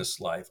and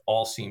business life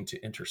all seem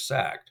to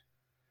intersect.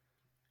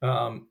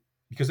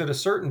 Because at a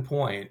certain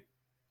point,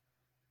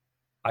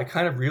 I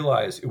kind of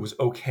realized it was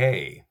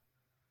okay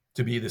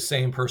to be the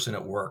same person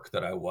at work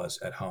that I was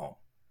at home,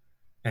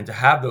 and to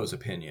have those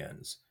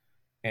opinions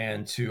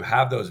and to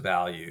have those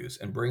values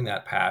and bring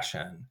that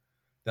passion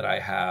that I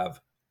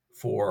have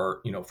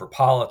for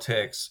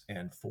politics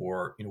and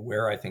for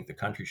where I think the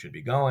country should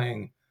be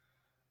going.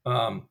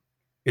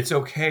 It's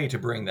okay to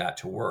bring that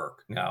to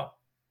work. Now,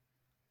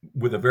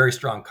 with a very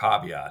strong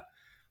caveat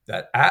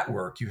that at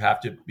work, you have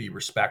to be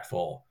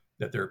respectful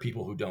that there are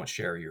people who don't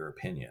share your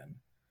opinion.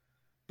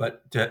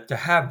 But to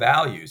have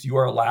values, you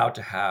are allowed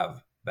to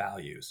have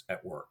values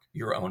at work,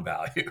 your own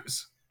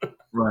values.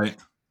 Right.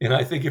 And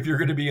I think if you're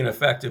going to be an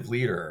effective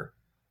leader,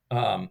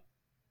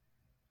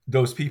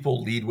 those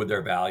people lead with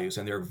their values,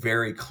 and they're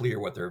very clear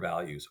what their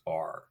values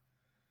are.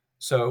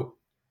 So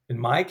in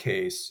my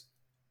case,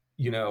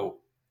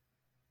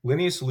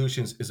 Linea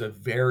Solutions is a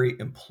very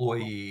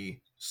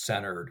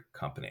employee-centered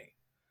company.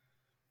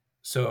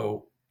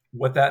 So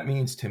what that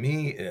means to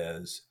me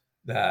is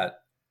that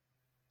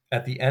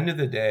at the end of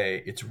the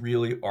day, it's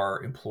really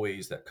our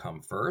employees that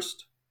come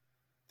first.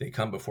 They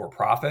come before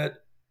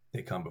profit.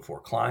 They come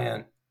before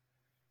client.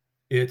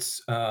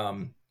 It's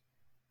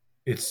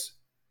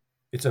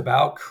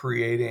about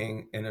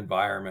creating an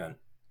environment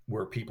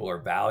where people are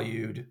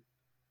valued,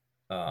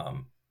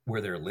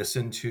 where they're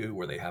listened to,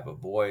 where they have a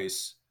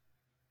voice,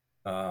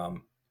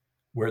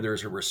 where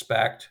there's a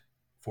respect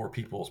for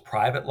people's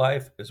private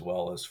life as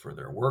well as for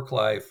their work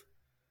life.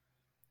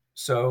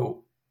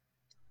 So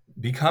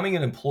becoming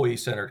an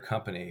employee-centered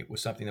company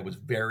was something that was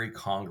very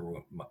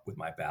congruent with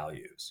my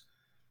values.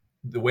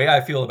 The way I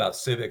feel about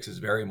civics is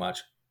very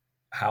much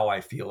how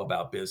I feel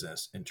about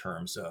business, in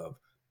terms of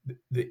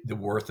the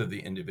worth of the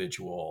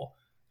individual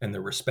and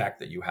the respect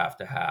that you have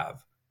to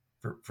have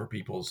for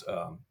people's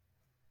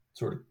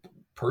sort of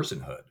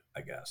personhood,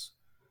 I guess.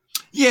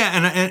 Yeah,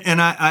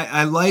 and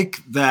I like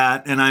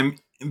that, and I'm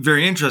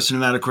very interested in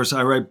that. Of course,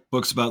 I write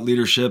books about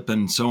leadership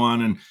and so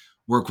on, and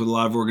work with a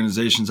lot of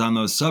organizations on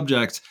those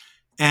subjects.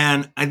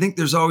 And I think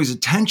there's always a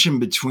tension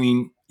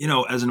between,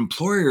 as an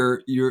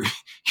employer, you're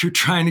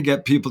trying to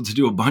get people to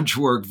do a bunch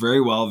of work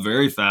very well,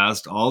 very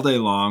fast, all day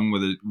long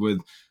with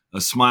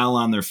a smile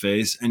on their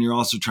face, and you're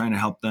also trying to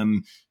help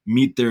them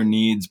meet their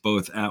needs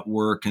both at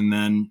work, and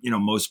then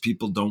most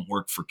people don't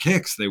work for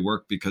kicks; they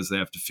work because they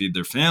have to feed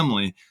their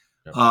family.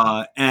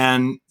 Yep.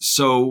 And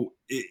so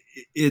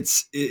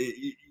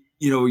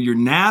you're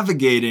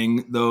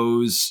navigating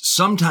those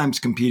sometimes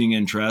competing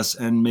interests,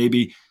 and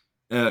maybe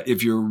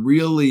if you're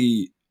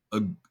really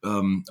a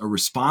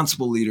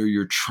responsible leader,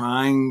 you're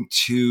trying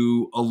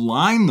to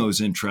align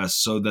those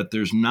interests so that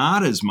there's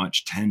not as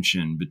much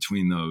tension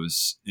between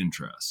those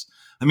interests.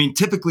 I mean,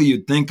 typically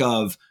you'd think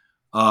of,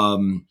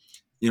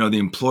 the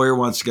employer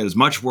wants to get as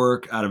much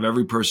work out of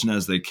every person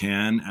as they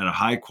can at a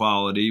high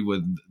quality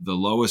with the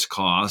lowest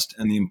cost,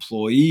 and the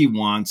employee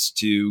wants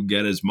to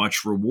get as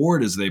much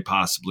reward as they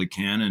possibly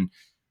can, and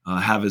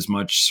have as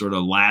much sort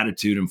of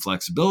latitude and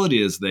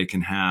flexibility as they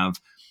can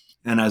have.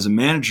 And as a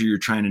manager, you're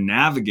trying to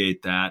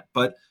navigate that.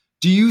 But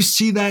do you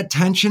see that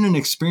tension and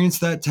experience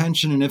that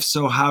tension? And if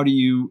so, how do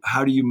you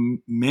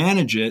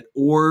manage it?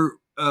 Or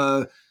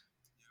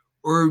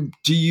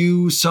do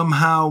you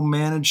somehow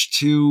manage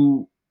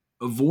to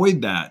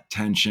avoid that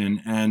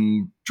tension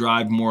and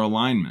drive more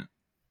alignment?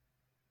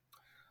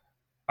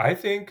 I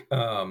think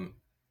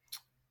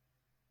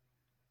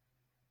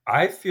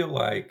I feel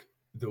like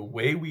the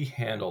way we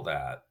handle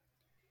that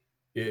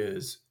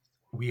is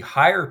we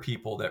hire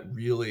people that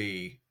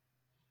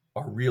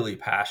are really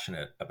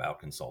passionate about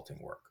consulting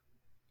work,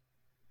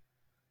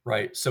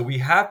 right? So we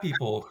have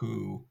people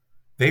who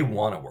they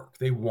want to work,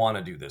 they want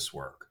to do this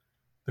work.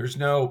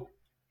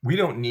 We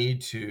don't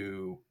need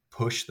to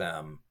push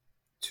them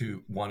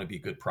to want to be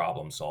good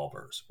problem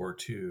solvers or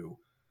to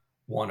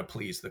want to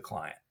please the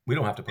client. We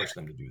don't have to push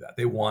them to do that.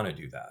 They want to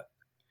do that.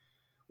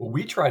 What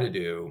we try to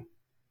do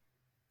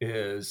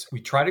is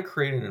we try to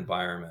create an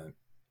environment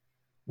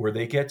where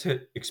they get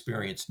to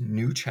experience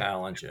new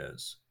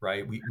challenges,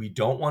 right? We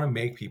don't want to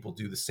make people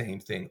do the same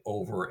thing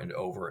over and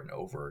over and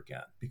over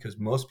again, because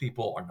most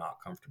people are not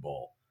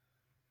comfortable.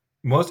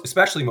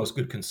 Especially most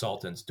good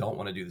consultants don't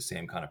want to do the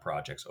same kind of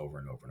projects over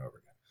and over and over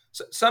again.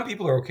 So some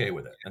people are okay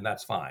with it, and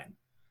that's fine.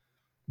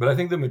 But I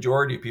think the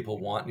majority of people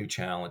want new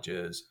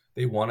challenges.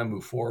 They want to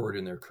move forward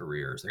in their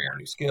careers. They want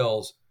new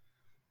skills.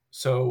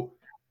 So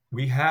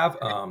we have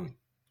a,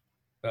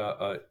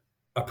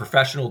 a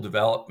professional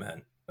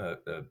development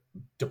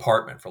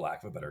department, for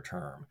lack of a better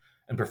term,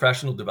 and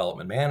professional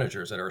development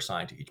managers that are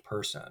assigned to each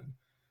person.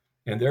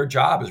 And their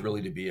job is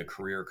really to be a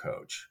career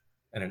coach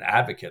and an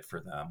advocate for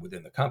them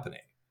within the company.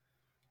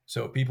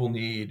 So if people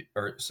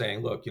are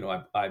saying, look,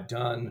 I've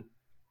done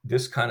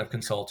this kind of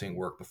consulting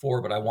work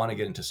before, but I want to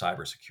get into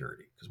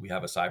cybersecurity, because we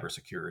have a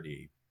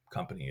cybersecurity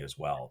company as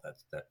well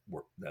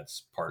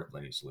that's part of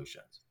Linea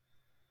Solutions.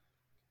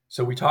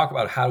 So we talk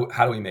about how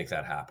do we make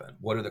that happen?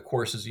 What are the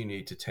courses you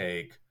need to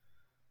take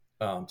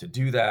to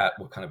do that?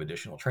 What kind of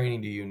additional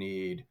training do you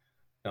need?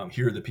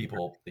 Here are the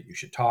people that you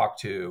should talk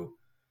to.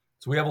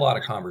 So we have a lot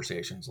of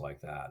conversations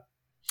like that.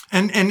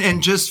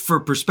 And just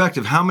for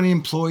perspective, how many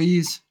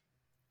employees?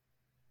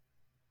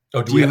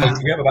 Oh, we have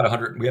about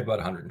 100. We have about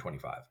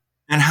 125.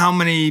 And how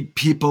many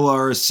people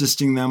are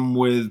assisting them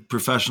with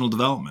professional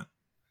development?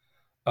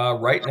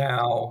 Right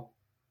now,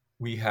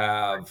 we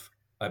have,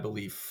 I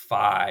believe,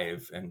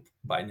 5, and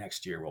by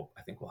next year,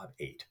 I think we'll have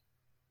 8.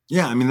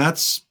 Yeah, I mean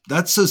that's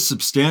a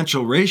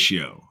substantial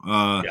ratio.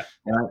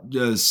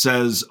 That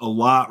says a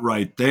lot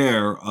right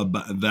there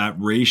about that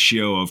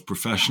ratio of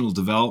professional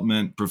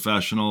development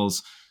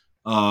professionals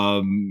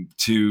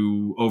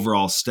to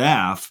overall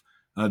staff.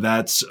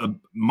 That's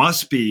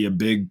must be a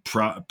big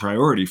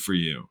priority for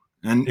you.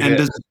 And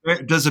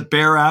does it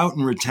bear out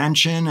in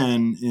retention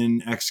and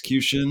in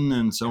execution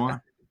and so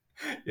on?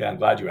 Yeah, I'm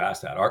glad you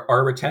asked that.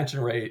 Our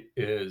retention rate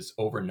is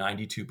over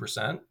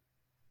 92%.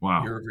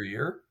 Wow. Year over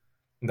year.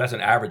 And that's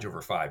an average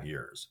over 5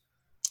 years.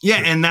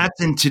 Yeah, and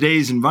that's in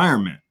today's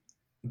environment.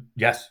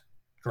 Yes,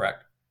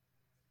 correct.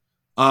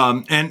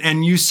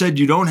 And you said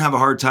you don't have a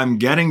hard time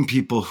getting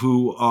people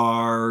who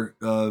are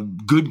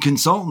good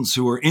consultants,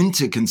 who are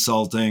into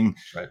consulting.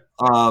 Right.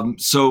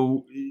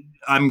 So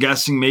I'm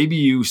guessing maybe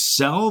you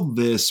sell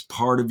this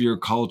part of your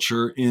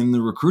culture in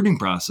the recruiting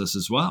process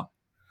as well.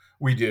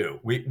 We do.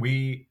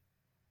 We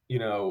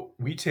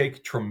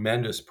take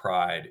tremendous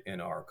pride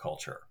in our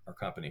culture, our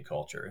company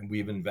culture, and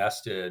we've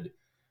invested.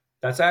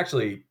 That's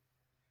actually,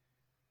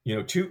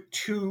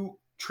 two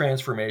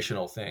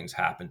transformational things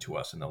happened to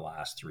us in the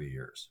last 3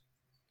 years.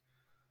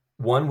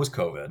 One was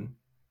COVID,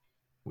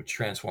 which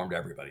transformed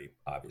everybody,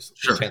 obviously.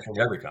 Sure. It transformed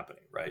every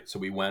company, right? So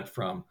we went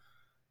from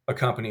a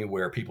company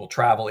where people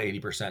travel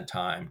 80%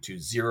 time to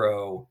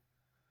 0.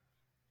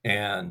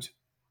 And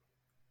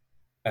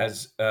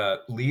as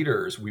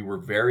leaders, we were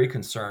very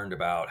concerned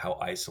about how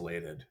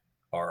isolated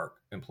our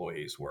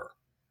employees were.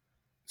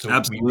 So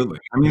absolutely.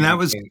 That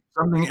was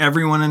something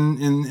everyone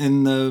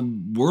in the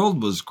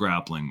world was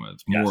grappling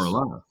with, more or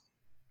less.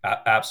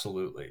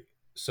 Absolutely.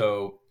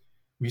 So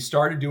we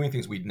started doing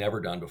things we'd never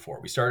done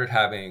before. We started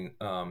having,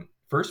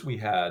 first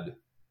I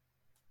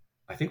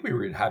think we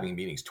were having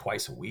meetings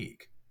twice a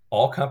week,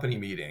 all company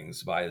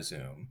meetings via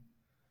Zoom,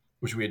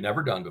 which we had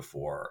never done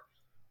before.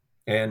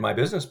 And my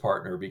business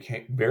partner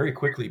very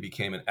quickly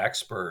became an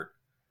expert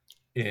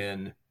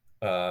in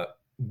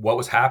what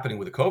was happening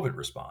with the COVID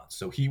response.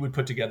 So he would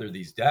put together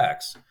these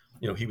decks.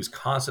 He was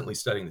constantly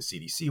studying the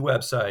CDC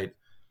website,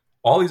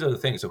 all these other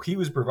things. So he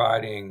was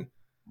providing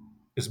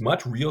as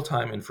much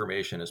real-time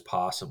information as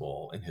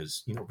possible in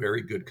his,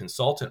 very good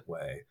consultant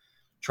way,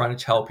 trying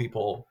to tell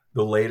people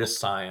the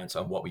latest science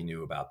on what we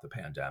knew about the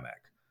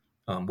pandemic,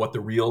 what the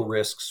real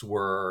risks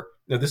were.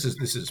 Now, this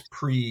is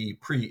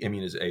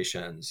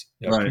pre-immunizations,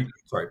 right.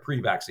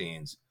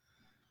 Pre-vaccines.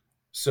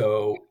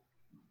 So,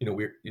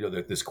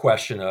 this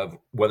question of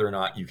whether or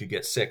not you could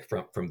get sick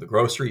from the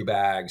grocery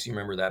bags. You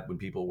remember that when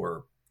people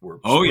were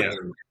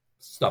spraying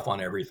stuff on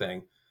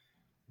everything.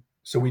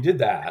 So we did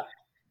that,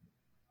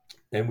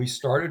 and we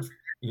started,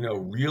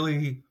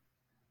 really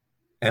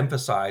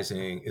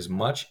emphasizing as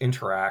much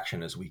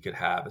interaction as we could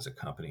have as a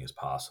company as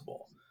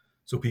possible,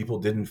 so people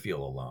didn't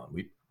feel alone.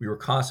 We were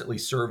constantly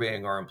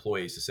surveying our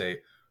employees to say,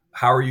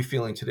 how are you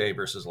feeling today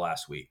versus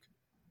last week?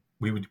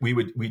 We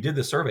did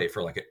the survey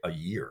for like a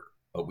year,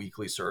 a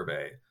weekly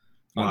survey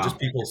on just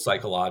people's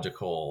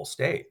psychological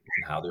state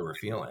and how they were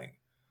feeling.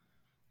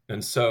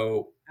 And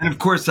of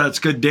course that's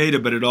good data,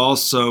 but it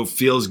also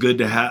feels good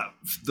to have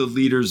the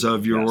leaders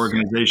of your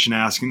organization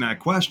asking that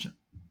question.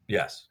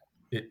 Yes,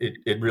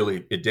 it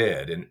really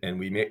did. And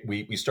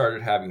we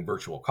started having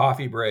virtual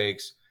coffee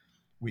breaks.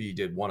 We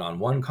did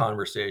one-on-one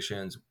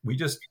conversations.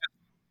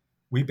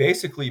 We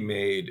basically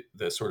made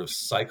the sort of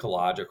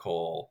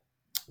psychological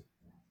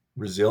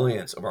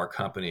resilience of our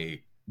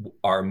company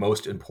our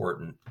most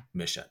important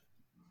mission,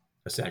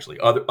 essentially,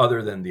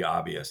 other than the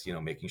obvious,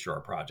 making sure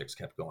our projects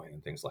kept going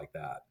and things like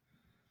that.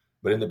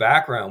 But in the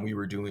background, we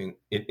were doing,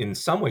 in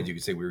some ways, you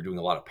could say we were doing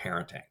a lot of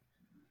parenting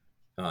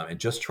and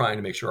just trying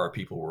to make sure our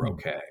people were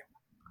okay.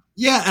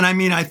 Yeah. And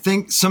I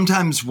think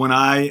sometimes when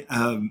I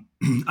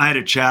had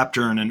a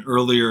chapter in an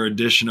earlier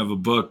edition of a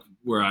book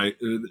where I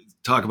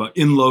talk about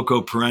in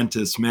loco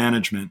parentis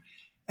management.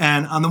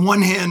 And on the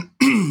one hand,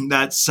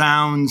 that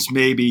sounds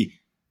maybe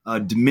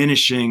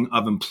diminishing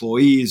of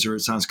employees, or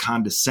it sounds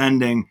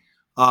condescending.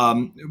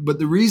 But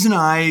the reason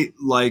I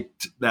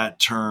liked that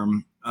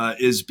term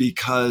is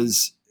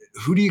because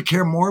who do you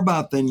care more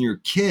about than your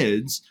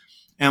kids?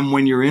 And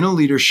when you're in a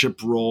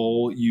leadership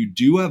role, you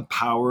do have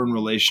power in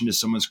relation to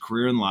someone's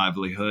career and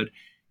livelihood.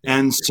 Yeah.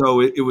 And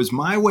so it was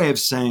my way of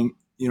saying,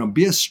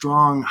 be a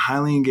strong,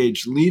 highly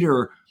engaged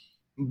leader,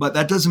 but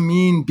that doesn't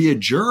mean be a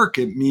jerk.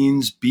 It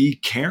means be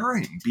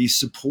caring, be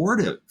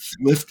supportive,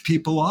 lift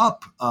people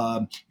up.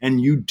 And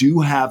you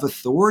do have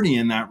authority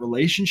in that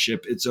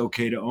relationship. It's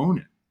okay to own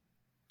it.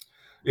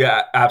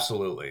 Yeah,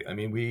 absolutely. I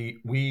mean,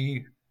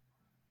 we,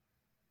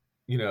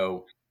 you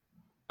know,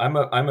 I'm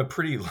a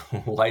pretty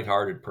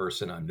lighthearted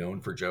person. I'm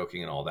known for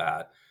joking and all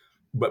that,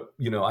 but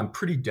I'm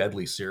pretty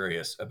deadly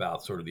serious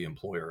about sort of the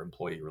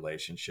employer-employee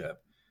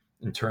relationship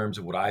in terms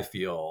of what I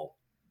feel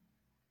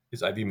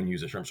is, I've even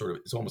used the term sort of,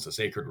 it's almost a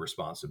sacred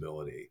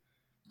responsibility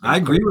I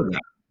and agree with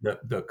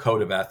that. the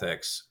code of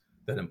ethics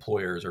that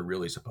employers are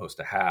really supposed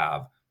to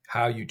have,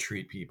 how you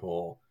treat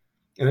people.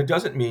 And it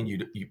doesn't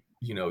mean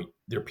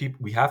there are people,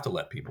 we have to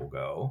let people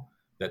go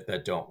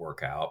that don't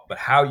work out, but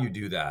how you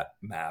do that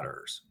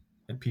matters,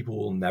 and people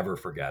will never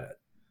forget it.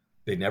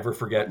 They never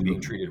forget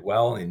being treated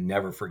well, and they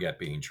never forget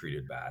being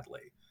treated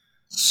badly.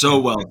 So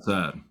And well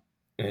said.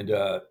 and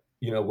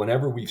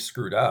whenever we've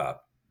screwed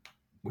up,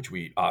 which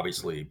we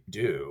obviously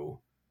do,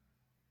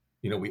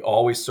 we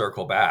always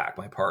circle back.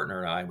 My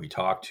partner and I, we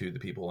talk to the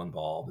people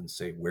involved and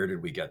say, where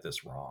did we get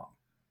this wrong?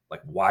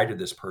 Like, why did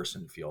this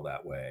person feel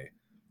that way?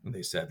 And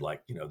they said,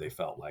 like, they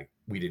felt like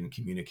we didn't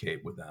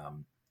communicate with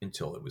them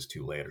until it was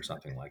too late or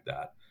something like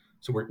that.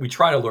 So we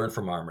try to learn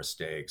from our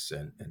mistakes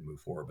and move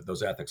forward, but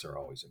those ethics are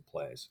always in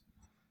place.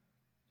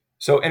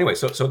 So anyway,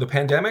 so the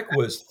pandemic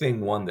was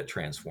thing one that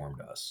transformed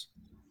us.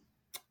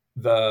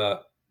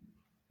 The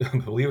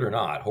Believe it or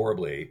not,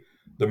 horribly,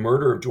 the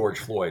murder of George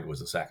Floyd was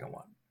the second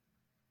one.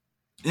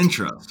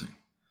 Interesting.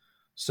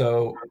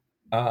 So,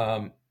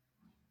 I'm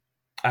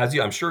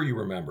sure you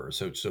remember,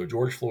 so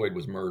George Floyd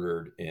was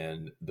murdered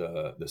in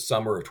the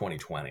summer of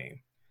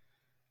 2020,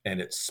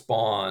 and it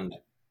spawned.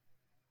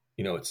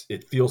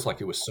 It feels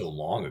like it was so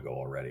long ago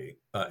already.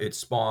 It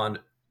spawned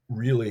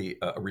really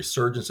a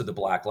resurgence of the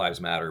Black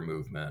Lives Matter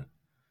movement,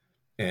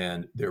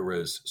 and there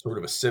was sort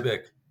of a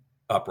civic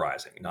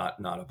uprising, not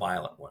a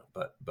violent one,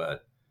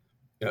 but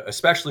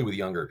especially with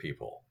younger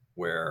people,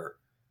 where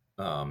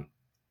um,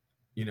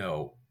 you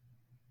know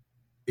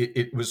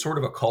it was sort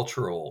of a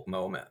cultural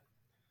moment.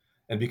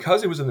 And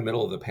because it was in the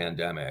middle of the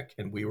pandemic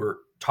and we were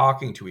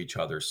talking to each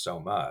other so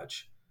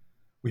much,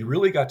 we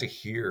really got to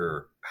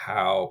hear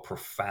how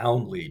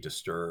profoundly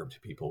disturbed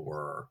people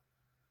were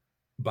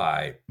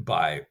by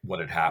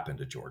what had happened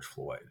to George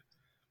Floyd.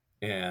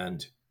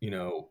 And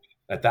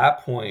at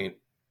that point,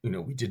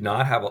 we did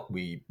not have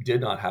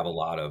a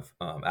lot of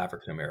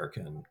African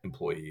American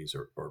employees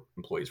or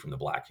employees from the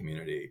Black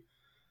community.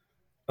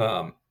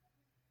 Um,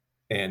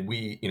 and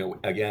we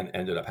again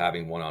ended up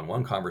having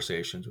one-on-one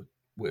conversations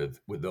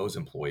with those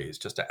employees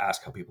just to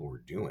ask how people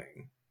were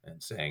doing,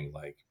 and saying,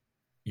 like,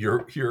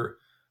 you're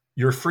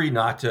free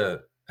not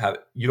to have,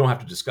 you don't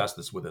have to discuss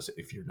this with us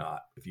if you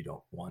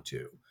don't want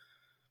to,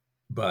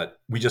 but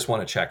we just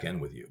want to check in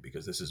with you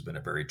because this has been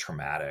a very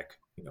traumatic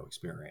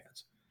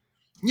experience.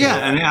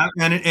 Yeah,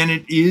 And and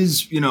it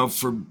is,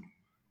 for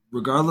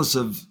regardless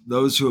of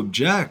those who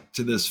object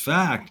to this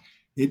fact,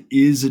 it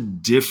is a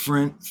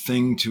different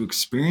thing to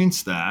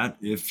experience that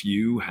if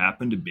you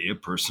happen to be a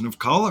person of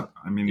color.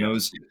 I mean,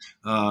 yes.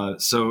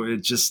 so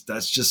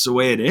that's just the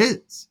way it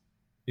is.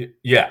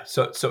 Yeah.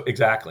 So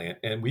exactly.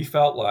 And we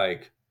felt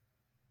like,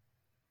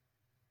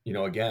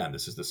 again,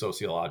 this is the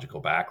sociological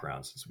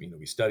background, since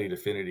we studied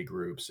affinity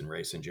groups and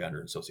race and gender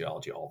and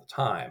sociology all the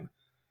time.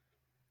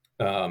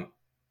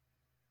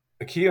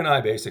 Akia and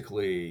I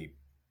basically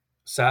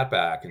sat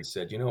back and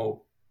said,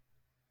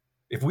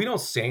 if we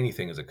don't say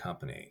anything as a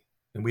company,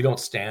 and we don't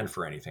stand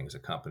for anything as a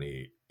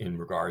company in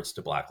regards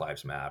to Black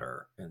Lives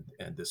Matter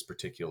and this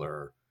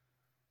particular,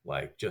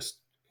 like, just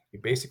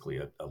basically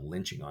a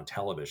lynching on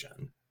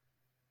television,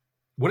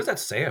 what does that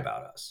say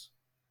about us?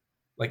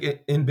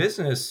 Like, in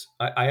business,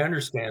 I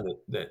understand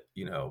that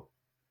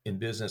in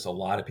business, a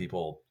lot of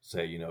people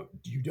say,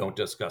 you don't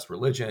discuss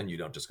religion, you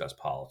don't discuss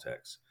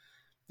politics,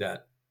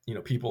 that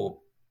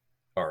people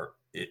are,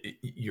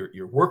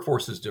 your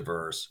workforce is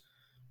diverse,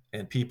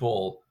 and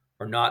people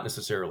are not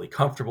necessarily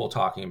comfortable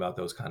talking about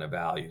those kind of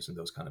values and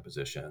those kind of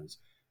positions,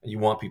 and you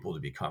want people to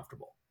be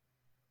comfortable.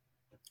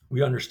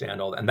 We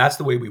understand all that, and that's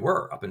the way we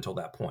were up until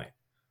that point.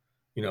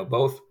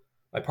 Both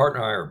my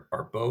partner and I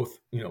are both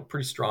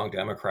pretty strong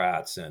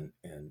Democrats and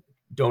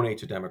donate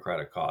to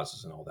democratic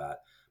causes and all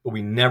that, but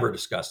we never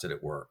discussed it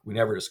at work. We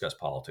never discussed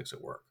politics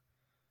at work,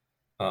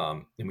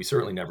 and we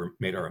certainly never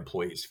made our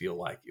employees feel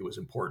like it was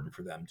important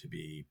for them to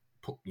be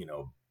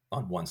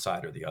on one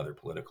side or the other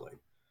politically.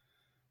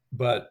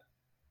 But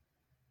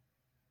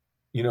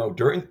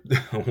during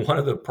one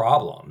of the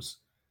problems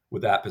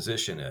with that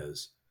position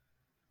is,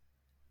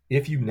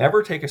 if you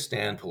never take a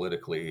stand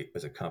politically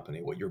as a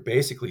company, what you're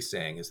basically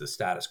saying is the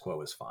status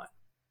quo is fine,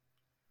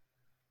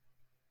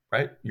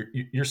 right?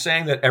 You're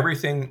saying that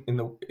everything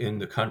in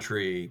the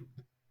country,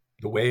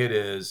 the way it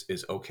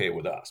is okay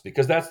with us,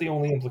 because that's the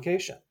only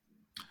implication.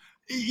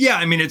 Yeah,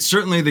 I mean, it's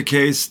certainly the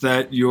case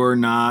that you're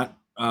not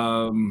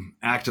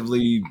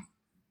actively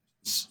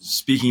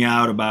speaking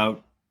out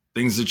about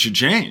things that should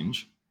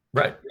change.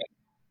 Right.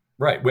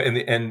 Right.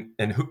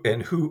 And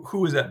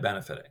who is that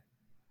benefiting?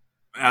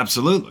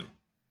 Absolutely.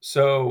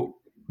 So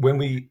when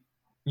we,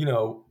 you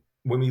know,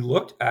 when we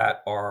looked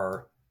at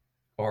our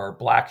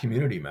Black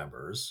community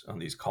members on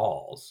these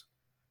calls,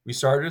 we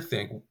started to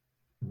think,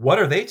 what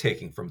are they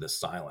taking from this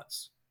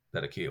silence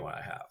that Akio and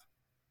I have?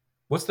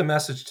 What's the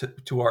message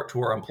to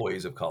our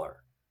employees of color?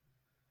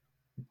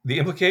 The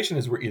implication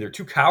is we're either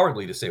too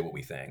cowardly to say what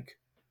we think,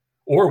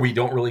 or we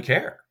don't really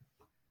care.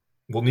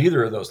 Well,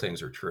 neither of those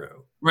things are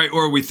true. Right.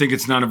 Or we think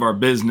it's none of our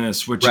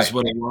business, which is Right.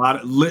 what a lot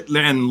of,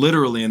 and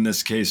literally in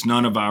this case,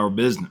 none of our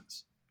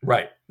business.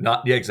 Right.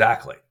 Not yeah,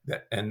 exactly.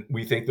 And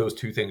we think those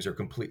two things are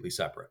completely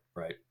separate.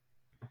 Right.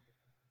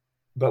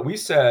 But we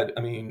said,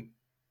 I mean,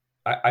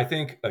 I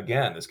think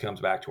again, this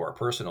comes back to our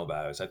personal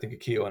values. I think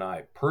Akio and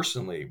I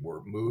personally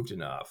were moved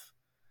enough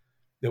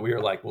that we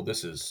were like, well,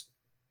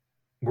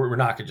 we're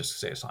not going to just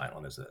say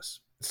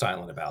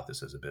silent about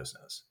this as a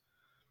business.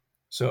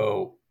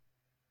 So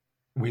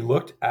we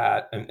looked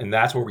at, and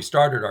that's where we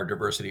started our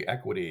diversity,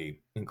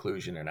 equity,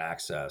 inclusion, and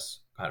access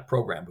kind of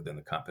program within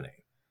the company.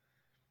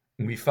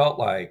 And we felt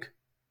like,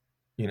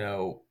 you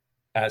know,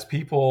 as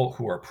people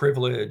who are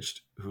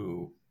privileged,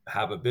 who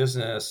have a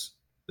business,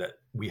 that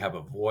we have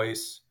a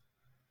voice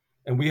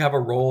and we have a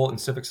role in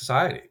civic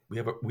society.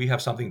 We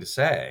have something to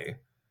say,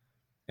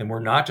 and we're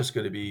not just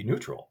going to be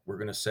neutral. We're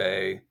going to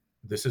say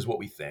this is what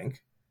we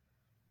think.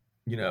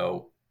 You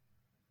know,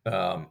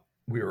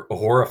 we were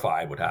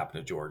horrified what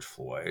happened to George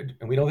Floyd,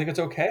 and we don't think it's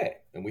okay,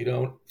 and we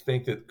don't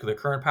think that the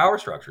current power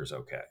structure is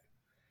okay.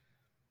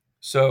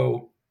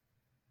 So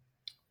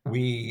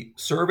we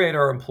surveyed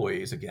our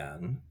employees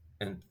again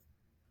and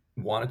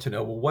wanted to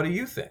know, well, what do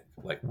you think?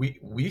 Like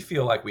we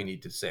feel like we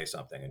need to say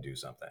something and do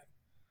something.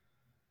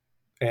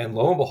 And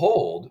lo and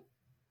behold,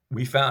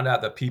 we found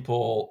out that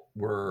people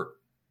were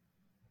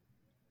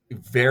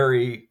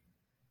very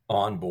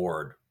on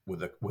board with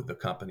the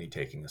company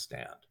taking a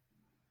stand.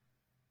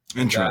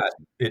 And that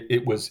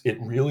Interesting. it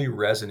really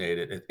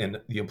resonated. And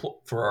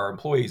for our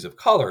employees of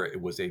color, it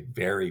was a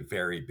very,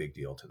 very big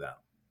deal to them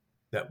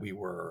that we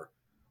were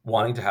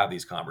wanting to have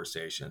these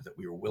conversations, that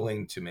we were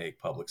willing to make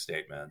public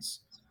statements,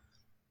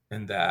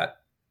 and that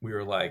we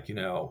were like,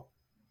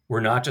 we're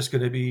not just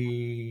going to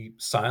be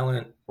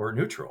silent or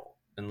neutral.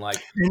 And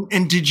like,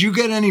 And did you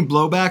get any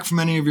blowback from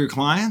any of your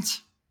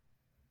clients?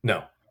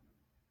 no.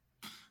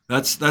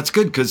 That's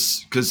good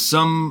because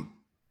some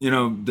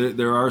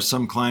there are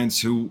some clients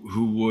who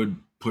would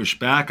push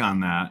back on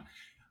that.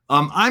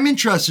 I'm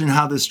interested in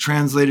how this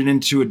translated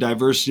into a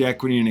diversity,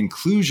 equity, and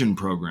inclusion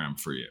program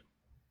for you.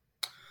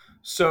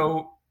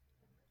 So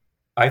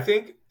I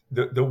think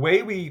the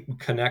way we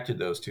connected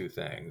those two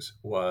things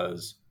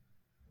was,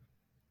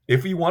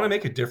 if we want to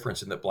make a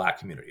difference in the Black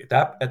community,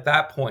 at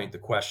that point, the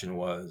question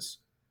was,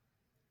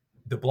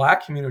 the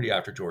Black community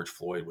after George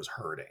Floyd was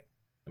hurting.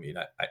 I mean,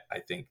 I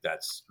think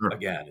that's, Sure.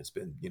 again, it's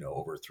been,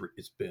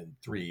 it's been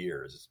 3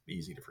 years. It's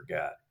easy to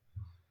forget.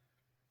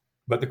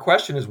 But the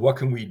question is, what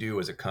can we do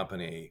as a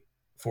company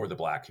for the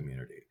Black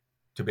community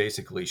to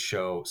basically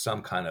show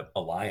some kind of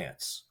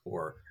alliance,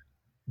 or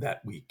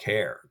that we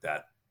care,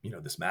 that,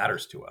 this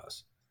matters to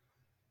us?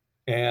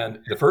 And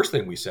the first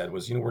thing we said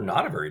was, we're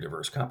not a very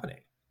diverse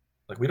company.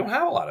 Like, we don't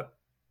have a lot of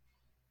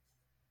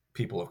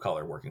people of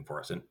color working for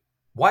us. And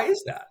why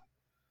is that?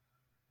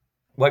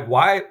 Like,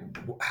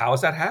 how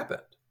has that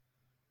happened?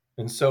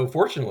 And so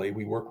fortunately,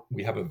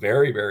 we have a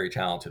very, very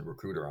talented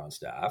recruiter on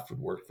staff who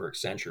worked for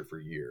Accenture for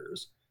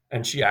years.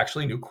 And she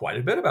actually knew quite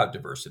a bit about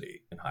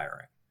diversity in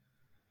hiring.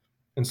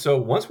 And so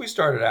once we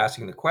started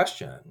asking the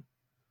question,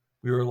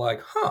 we were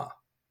like,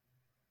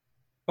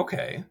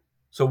 okay.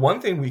 So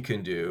one thing we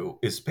can do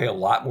is pay a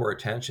lot more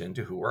attention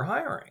to who we're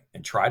hiring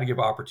and try to give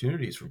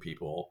opportunities for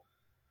people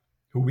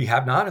who we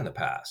have not in the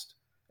past,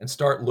 and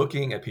start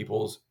looking at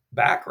people's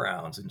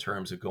backgrounds in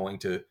terms of going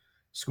to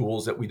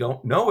schools that we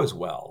don't know as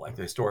well, like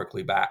the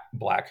historically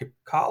Black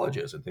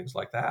colleges and things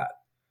like that.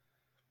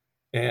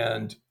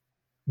 And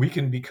we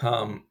can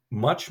become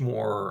much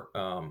more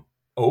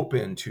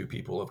open to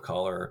people of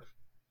color,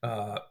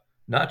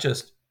 not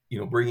just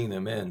bringing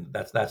them in.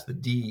 That's the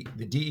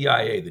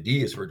DEIA. The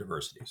D is for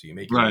diversity, so you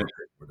make your Right.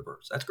 workforce more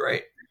diverse. That's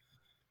great.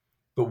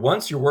 But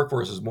once your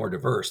workforce is more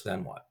diverse,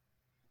 then what?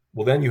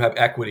 Well, then you have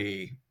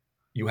equity,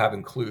 you have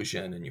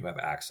inclusion, and you have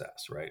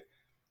access, right?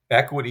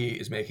 Equity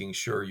is making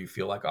sure you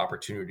feel like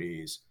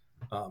opportunities,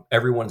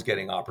 everyone's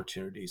getting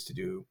opportunities to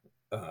do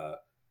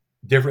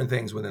different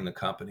things within the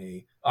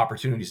company,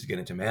 opportunities to get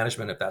into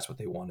management if that's what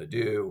they want to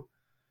do.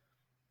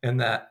 And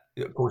that,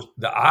 of course,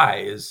 the I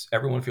is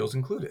everyone feels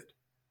included.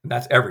 And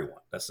that's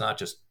everyone. That's not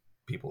just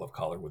people of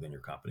color within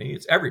your company.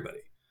 It's everybody.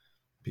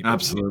 People who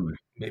Absolutely.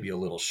 maybe a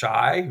little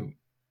shy, who,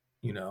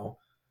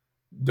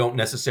 don't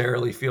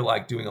necessarily feel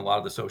like doing a lot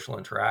of the social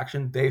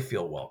interaction, they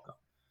feel welcome.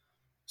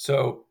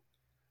 So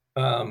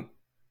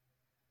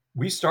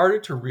we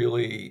started to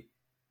really,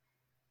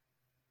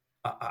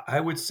 I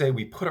would say,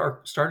 we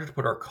started to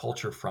put our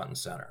culture front and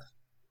center.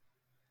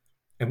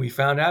 And we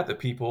found out that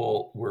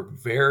people were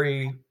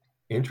very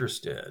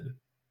interested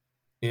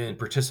in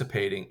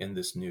participating in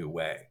this new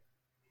way,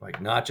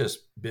 like not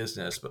just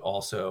business, but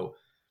also,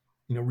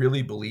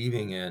 really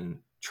believing in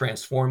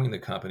transforming the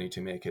company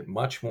to make it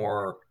much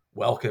more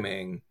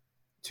welcoming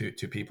to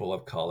people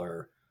of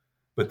color,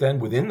 but then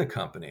within the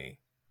company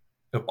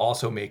of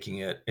also making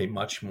it a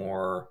much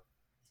more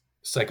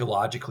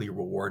psychologically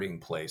rewarding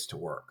place to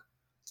work,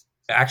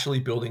 actually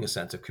building a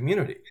sense of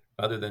community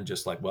other than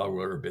just like, well,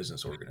 we're a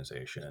business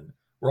organization.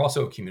 We're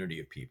also a community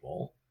of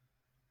people,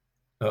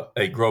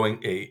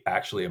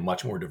 actually a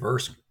much more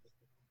diverse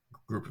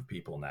group of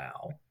people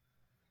now.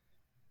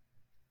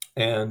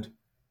 And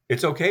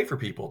it's okay for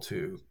people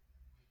to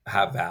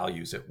have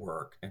values at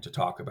work and to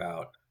talk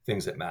about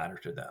things that matter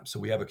to them. So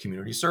we have a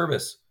community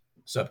service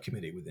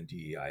subcommittee within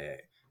DEIA.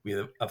 We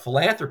have a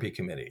philanthropy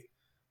committee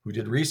who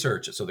did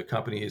research. So the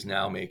company is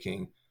now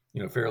making,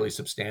 fairly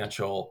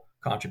substantial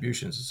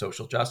contributions to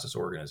social justice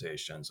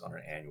organizations on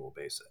an annual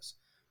basis.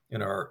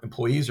 And our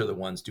employees are the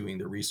ones doing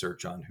the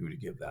research on who to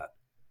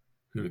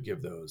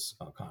give those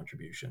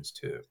contributions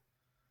to.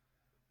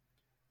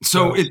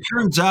 So it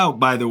turns out,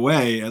 by the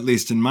way, at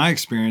least in my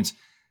experience,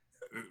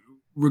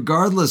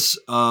 regardless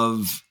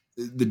of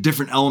the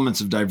different elements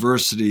of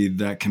diversity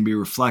that can be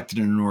reflected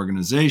in an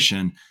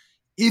organization,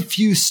 if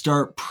you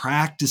start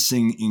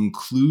practicing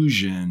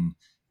inclusion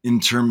in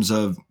terms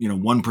of,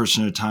 one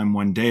person at a time,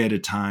 one day at a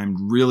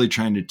time, really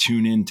trying to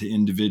tune into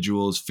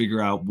individuals,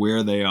 figure out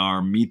where they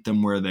are, meet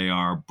them where they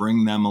are,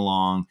 bring them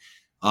along,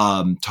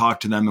 talk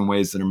to them in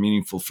ways that are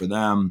meaningful for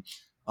them,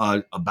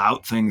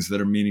 about things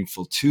that are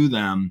meaningful to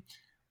them,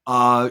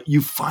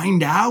 you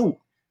find out,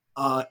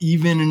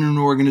 even in an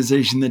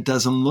organization that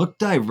doesn't look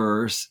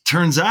diverse,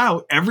 turns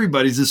out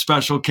everybody's a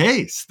special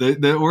case.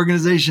 The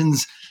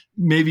organization's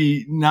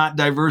maybe not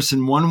diverse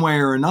in one way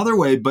or another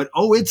way, but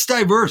it's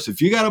diverse.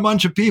 If you got a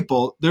bunch of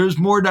people, there's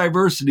more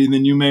diversity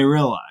than you may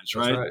realize,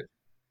 right? That's right.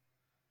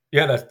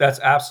 Yeah, that's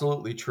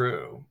absolutely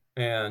true.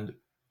 And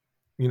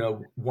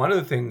one of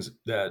the things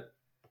that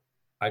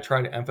I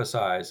try to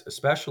emphasize,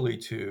 especially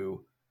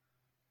to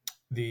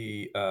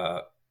the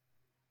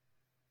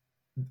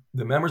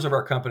members of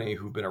our company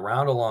who've been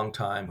around a long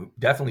time, who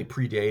definitely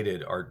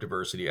predated our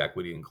diversity,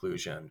 equity,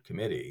 inclusion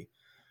committee,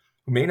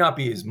 who may not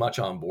be as much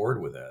on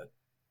board with it,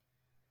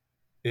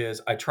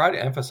 is I try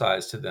to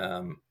emphasize to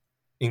them,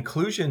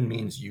 inclusion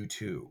means you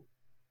too.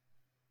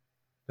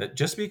 That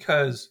just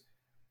because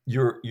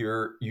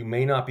you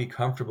may not be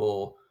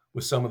comfortable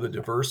with some of the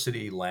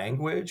diversity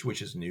language,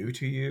 which is new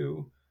to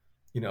you,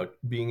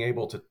 being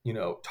able to,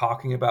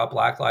 talking about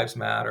Black Lives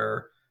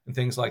Matter and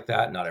things like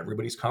that. Not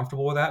everybody's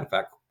comfortable with that. In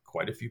fact,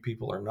 quite a few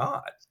people are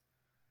not.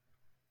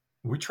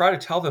 We try to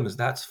tell them is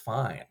that's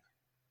fine.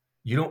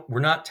 We're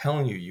not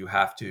telling you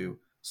have to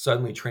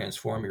suddenly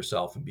transform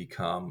yourself and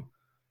become,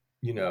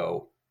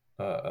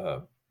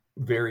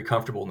 very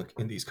comfortable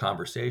in these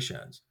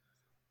conversations.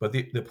 But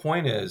the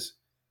point is,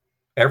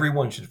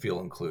 everyone should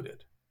feel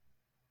included.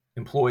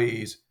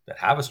 Employees that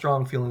have a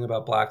strong feeling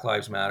about Black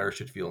Lives Matter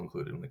should feel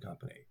included in the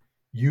company.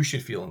 You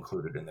should feel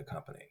included in the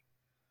company.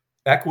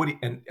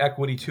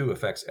 Equity too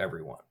affects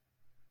everyone,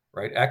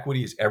 right?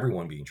 Equity is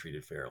everyone being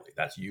treated fairly.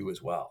 That's you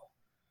as well.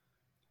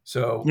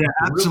 So yeah,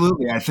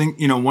 absolutely. I think,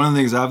 one of the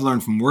things I've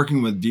learned from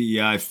working with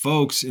DEI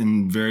folks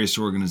in various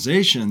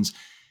organizations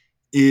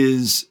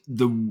is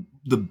the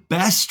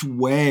best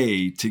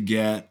way to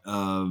get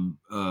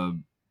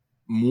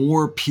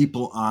more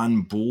people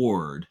on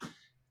board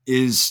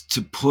is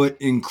to put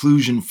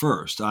inclusion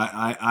first.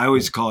 I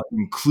always call it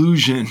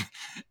inclusion,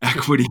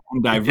 equity,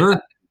 and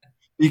diversity,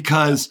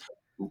 because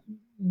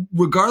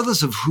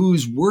regardless of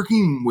who's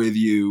working with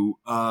you,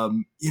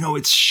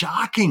 it's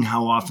shocking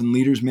how often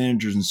leaders,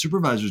 managers, and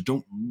supervisors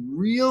don't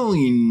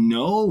really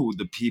know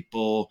the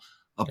people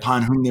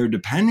upon whom they're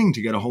depending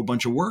to get a whole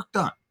bunch of work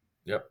done.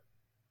 Yep.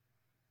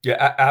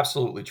 Yeah,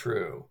 absolutely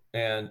true.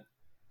 And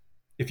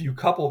if you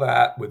couple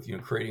that with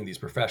creating these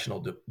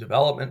professional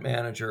development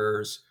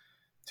managers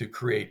to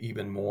create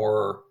even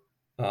more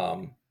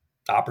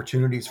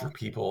opportunities for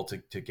people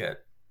to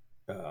get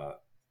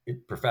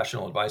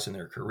professional advice in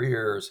their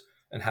careers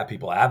and have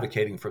people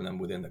advocating for them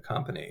within the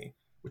company,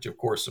 which of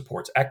course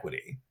supports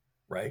equity,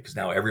 right? Because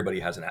now everybody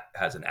has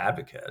an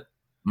advocate.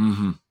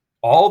 Mm-hmm.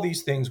 All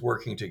these things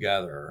working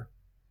together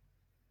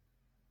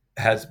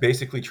has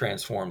basically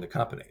transformed the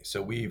company.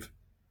 So we've,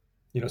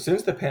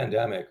 since the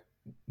pandemic,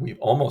 we've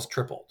almost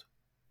tripled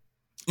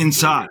in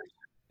size.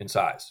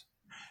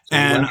 So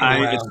and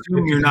I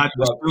assume you're not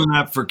just doing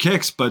that for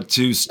kicks, but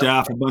to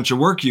staff a bunch of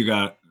work you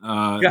got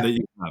that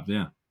you have.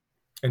 Yeah.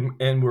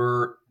 And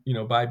we're,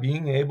 by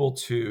being able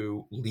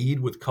to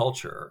lead with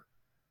culture,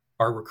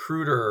 our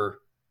recruiter,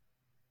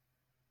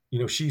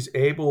 she's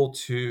able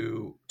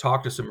to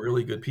talk to some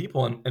really good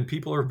people, and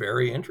people are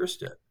very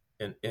interested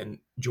in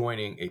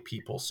joining a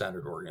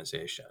people-centered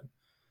organization.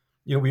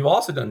 We've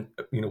also done,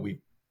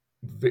 we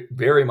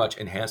very much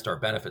enhanced our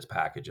benefits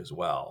package as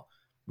well.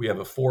 We have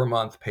a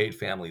 4-month paid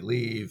family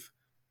leave,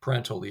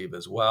 parental leave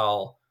as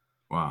well.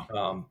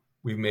 Wow.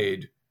 We've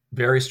made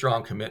very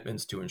strong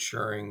commitments to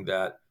ensuring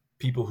that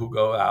people who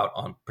go out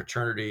on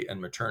paternity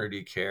and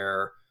maternity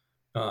care,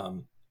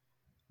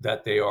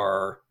 that they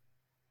are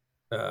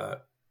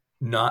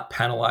not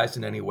penalized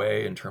in any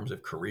way in terms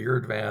of career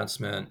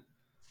advancement.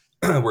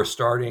 We're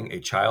starting a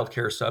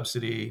childcare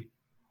subsidy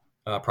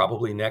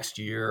probably next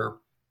year,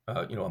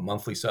 a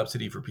monthly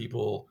subsidy for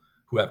people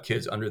who have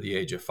kids under the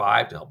age of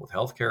 5 to help with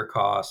healthcare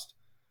costs.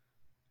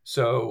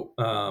 So,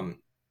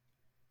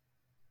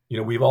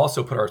 we've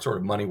also put our sort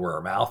of money where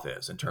our mouth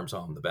is in terms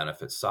of on the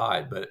benefits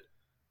side. But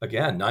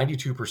again,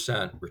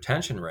 92%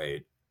 retention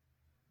rate,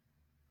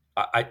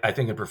 I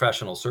think in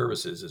professional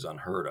services is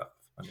unheard of.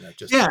 I mean, that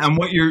just and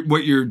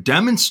what you're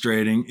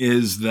demonstrating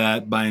is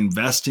that by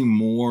investing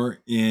more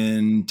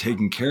in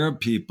taking care of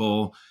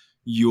people,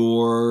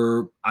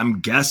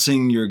 I'm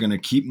guessing you're going to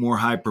keep more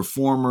high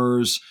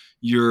performers.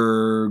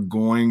 You're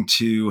going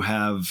to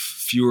have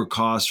fewer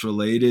costs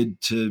related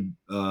to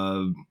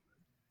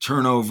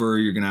turnover.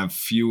 You're going to have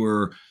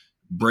fewer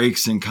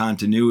breaks in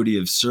continuity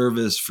of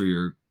service for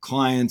your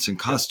clients and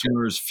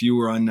customers,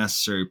 fewer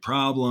unnecessary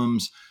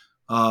problems.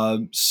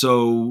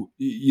 So,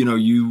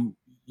 you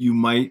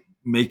might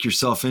make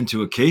yourself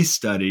into a case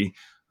study,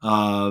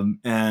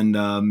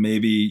 and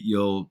maybe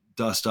you'll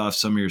dust off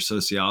some of your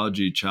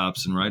sociology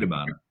chops and write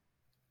about it.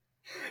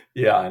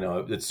 Yeah, I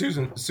know. It's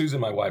Susan,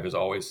 my wife, is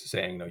always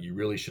saying, no, you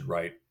really should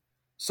write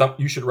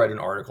an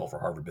article for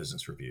Harvard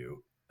Business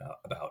Review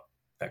about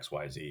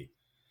XYZ.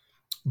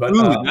 But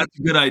that's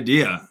a good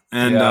idea.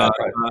 And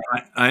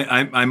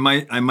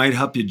I might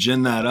help you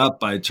gin that up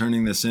by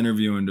turning this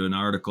interview into an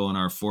article in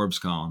our Forbes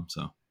column.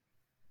 So,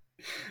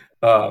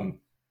 I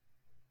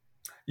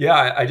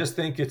just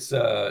think it's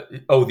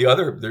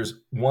there's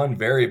one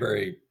very,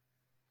 very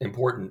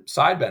important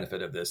side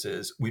benefit of this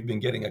is we've been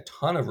getting a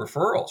ton of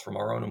referrals from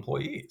our own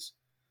employees.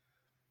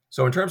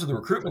 So in terms of the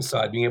recruitment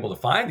side, being able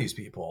to find these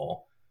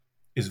people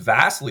is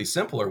vastly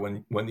simpler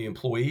when the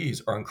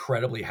employees are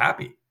incredibly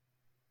happy.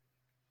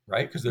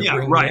 Right? Because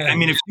they're right. I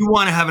mean, if you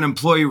want to have an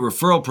employee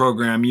referral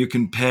program, you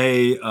can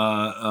pay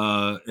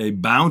a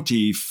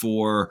bounty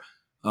for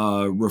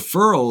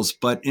referrals.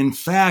 But in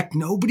fact,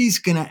 nobody's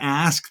going to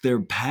ask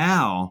their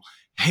pal,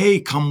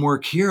 hey, come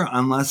work here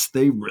unless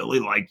they really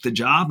like the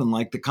job and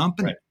like the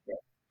company.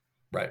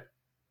 Right.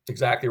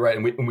 Exactly right.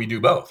 And we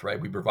do both,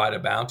 right? We provide a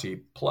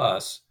bounty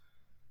plus,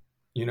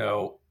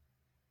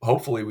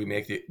 hopefully we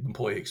make the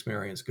employee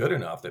experience good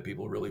enough that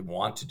people really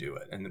want to do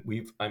it. And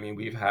we've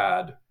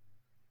had,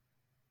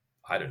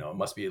 I don't know, it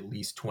must be at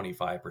least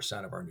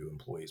 25% of our new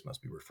employees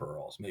must be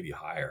referrals, maybe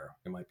higher.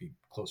 It might be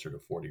closer to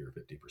 40 or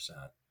 50%,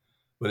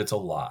 but it's a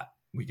lot.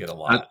 We get a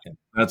lot.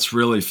 That's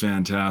really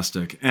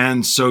fantastic.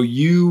 And so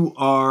you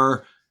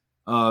are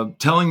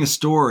telling a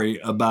story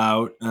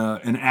about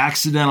an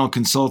accidental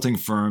consulting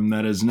firm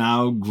that has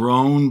now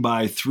grown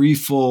by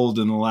threefold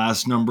in the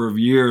last number of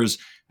years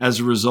as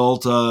a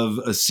result of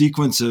a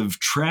sequence of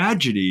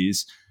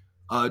tragedies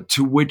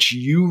to which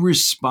you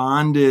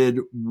responded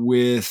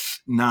with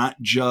not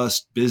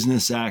just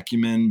business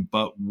acumen,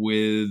 but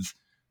with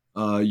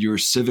your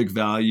civic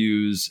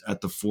values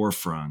at the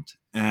forefront.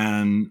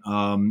 And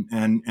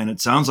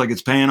it sounds like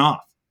it's paying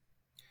off.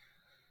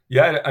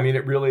 Yeah, I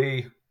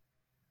mean,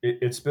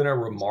 it's been a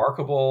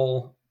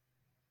remarkable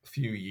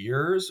few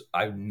years.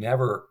 I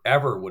never,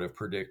 ever would have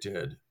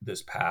predicted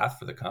this path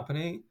for the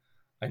company.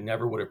 I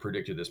never would have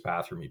predicted this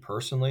path for me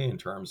personally in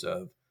terms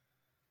of,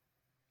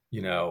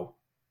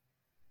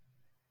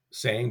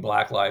 saying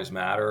Black Lives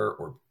Matter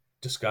or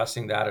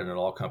discussing that in an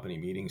all company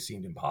meeting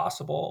seemed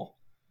impossible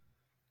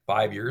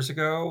 5 years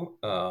ago.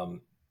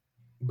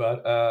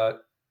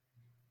 But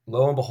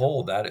lo and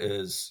behold,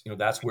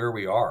 that's where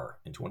we are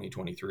in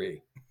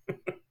 2023.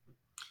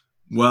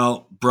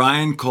 Well,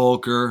 Brian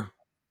Colker,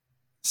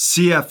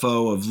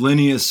 CFO of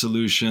Linea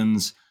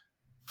Solutions,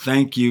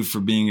 thank you for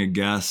being a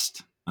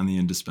guest on The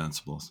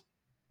Indispensables.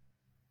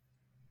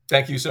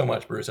 Thank you so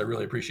much, Bruce. I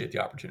really appreciate the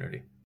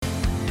opportunity.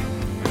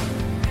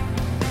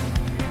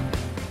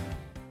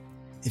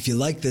 If you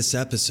like this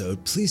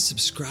episode, please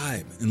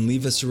subscribe and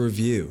leave us a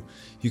review.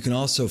 You can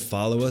also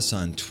follow us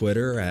on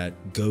Twitter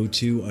at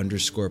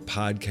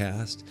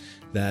 @goto_podcast.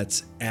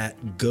 That's at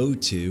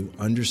 @goto_podcast.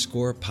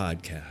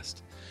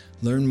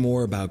 Learn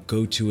more about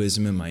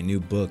Go-Toism in my new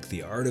book,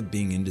 The Art of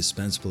Being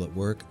Indispensable at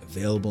Work,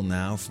 available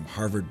now from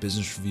Harvard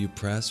Business Review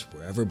Press,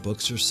 wherever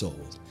books are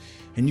sold.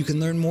 And you can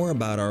learn more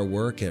about our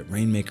work at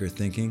Rainmaker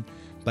Thinking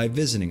by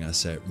visiting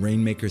us at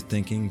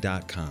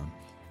rainmakerthinking.com.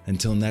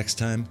 Until next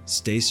time,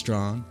 stay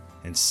strong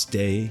and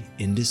stay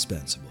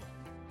indispensable.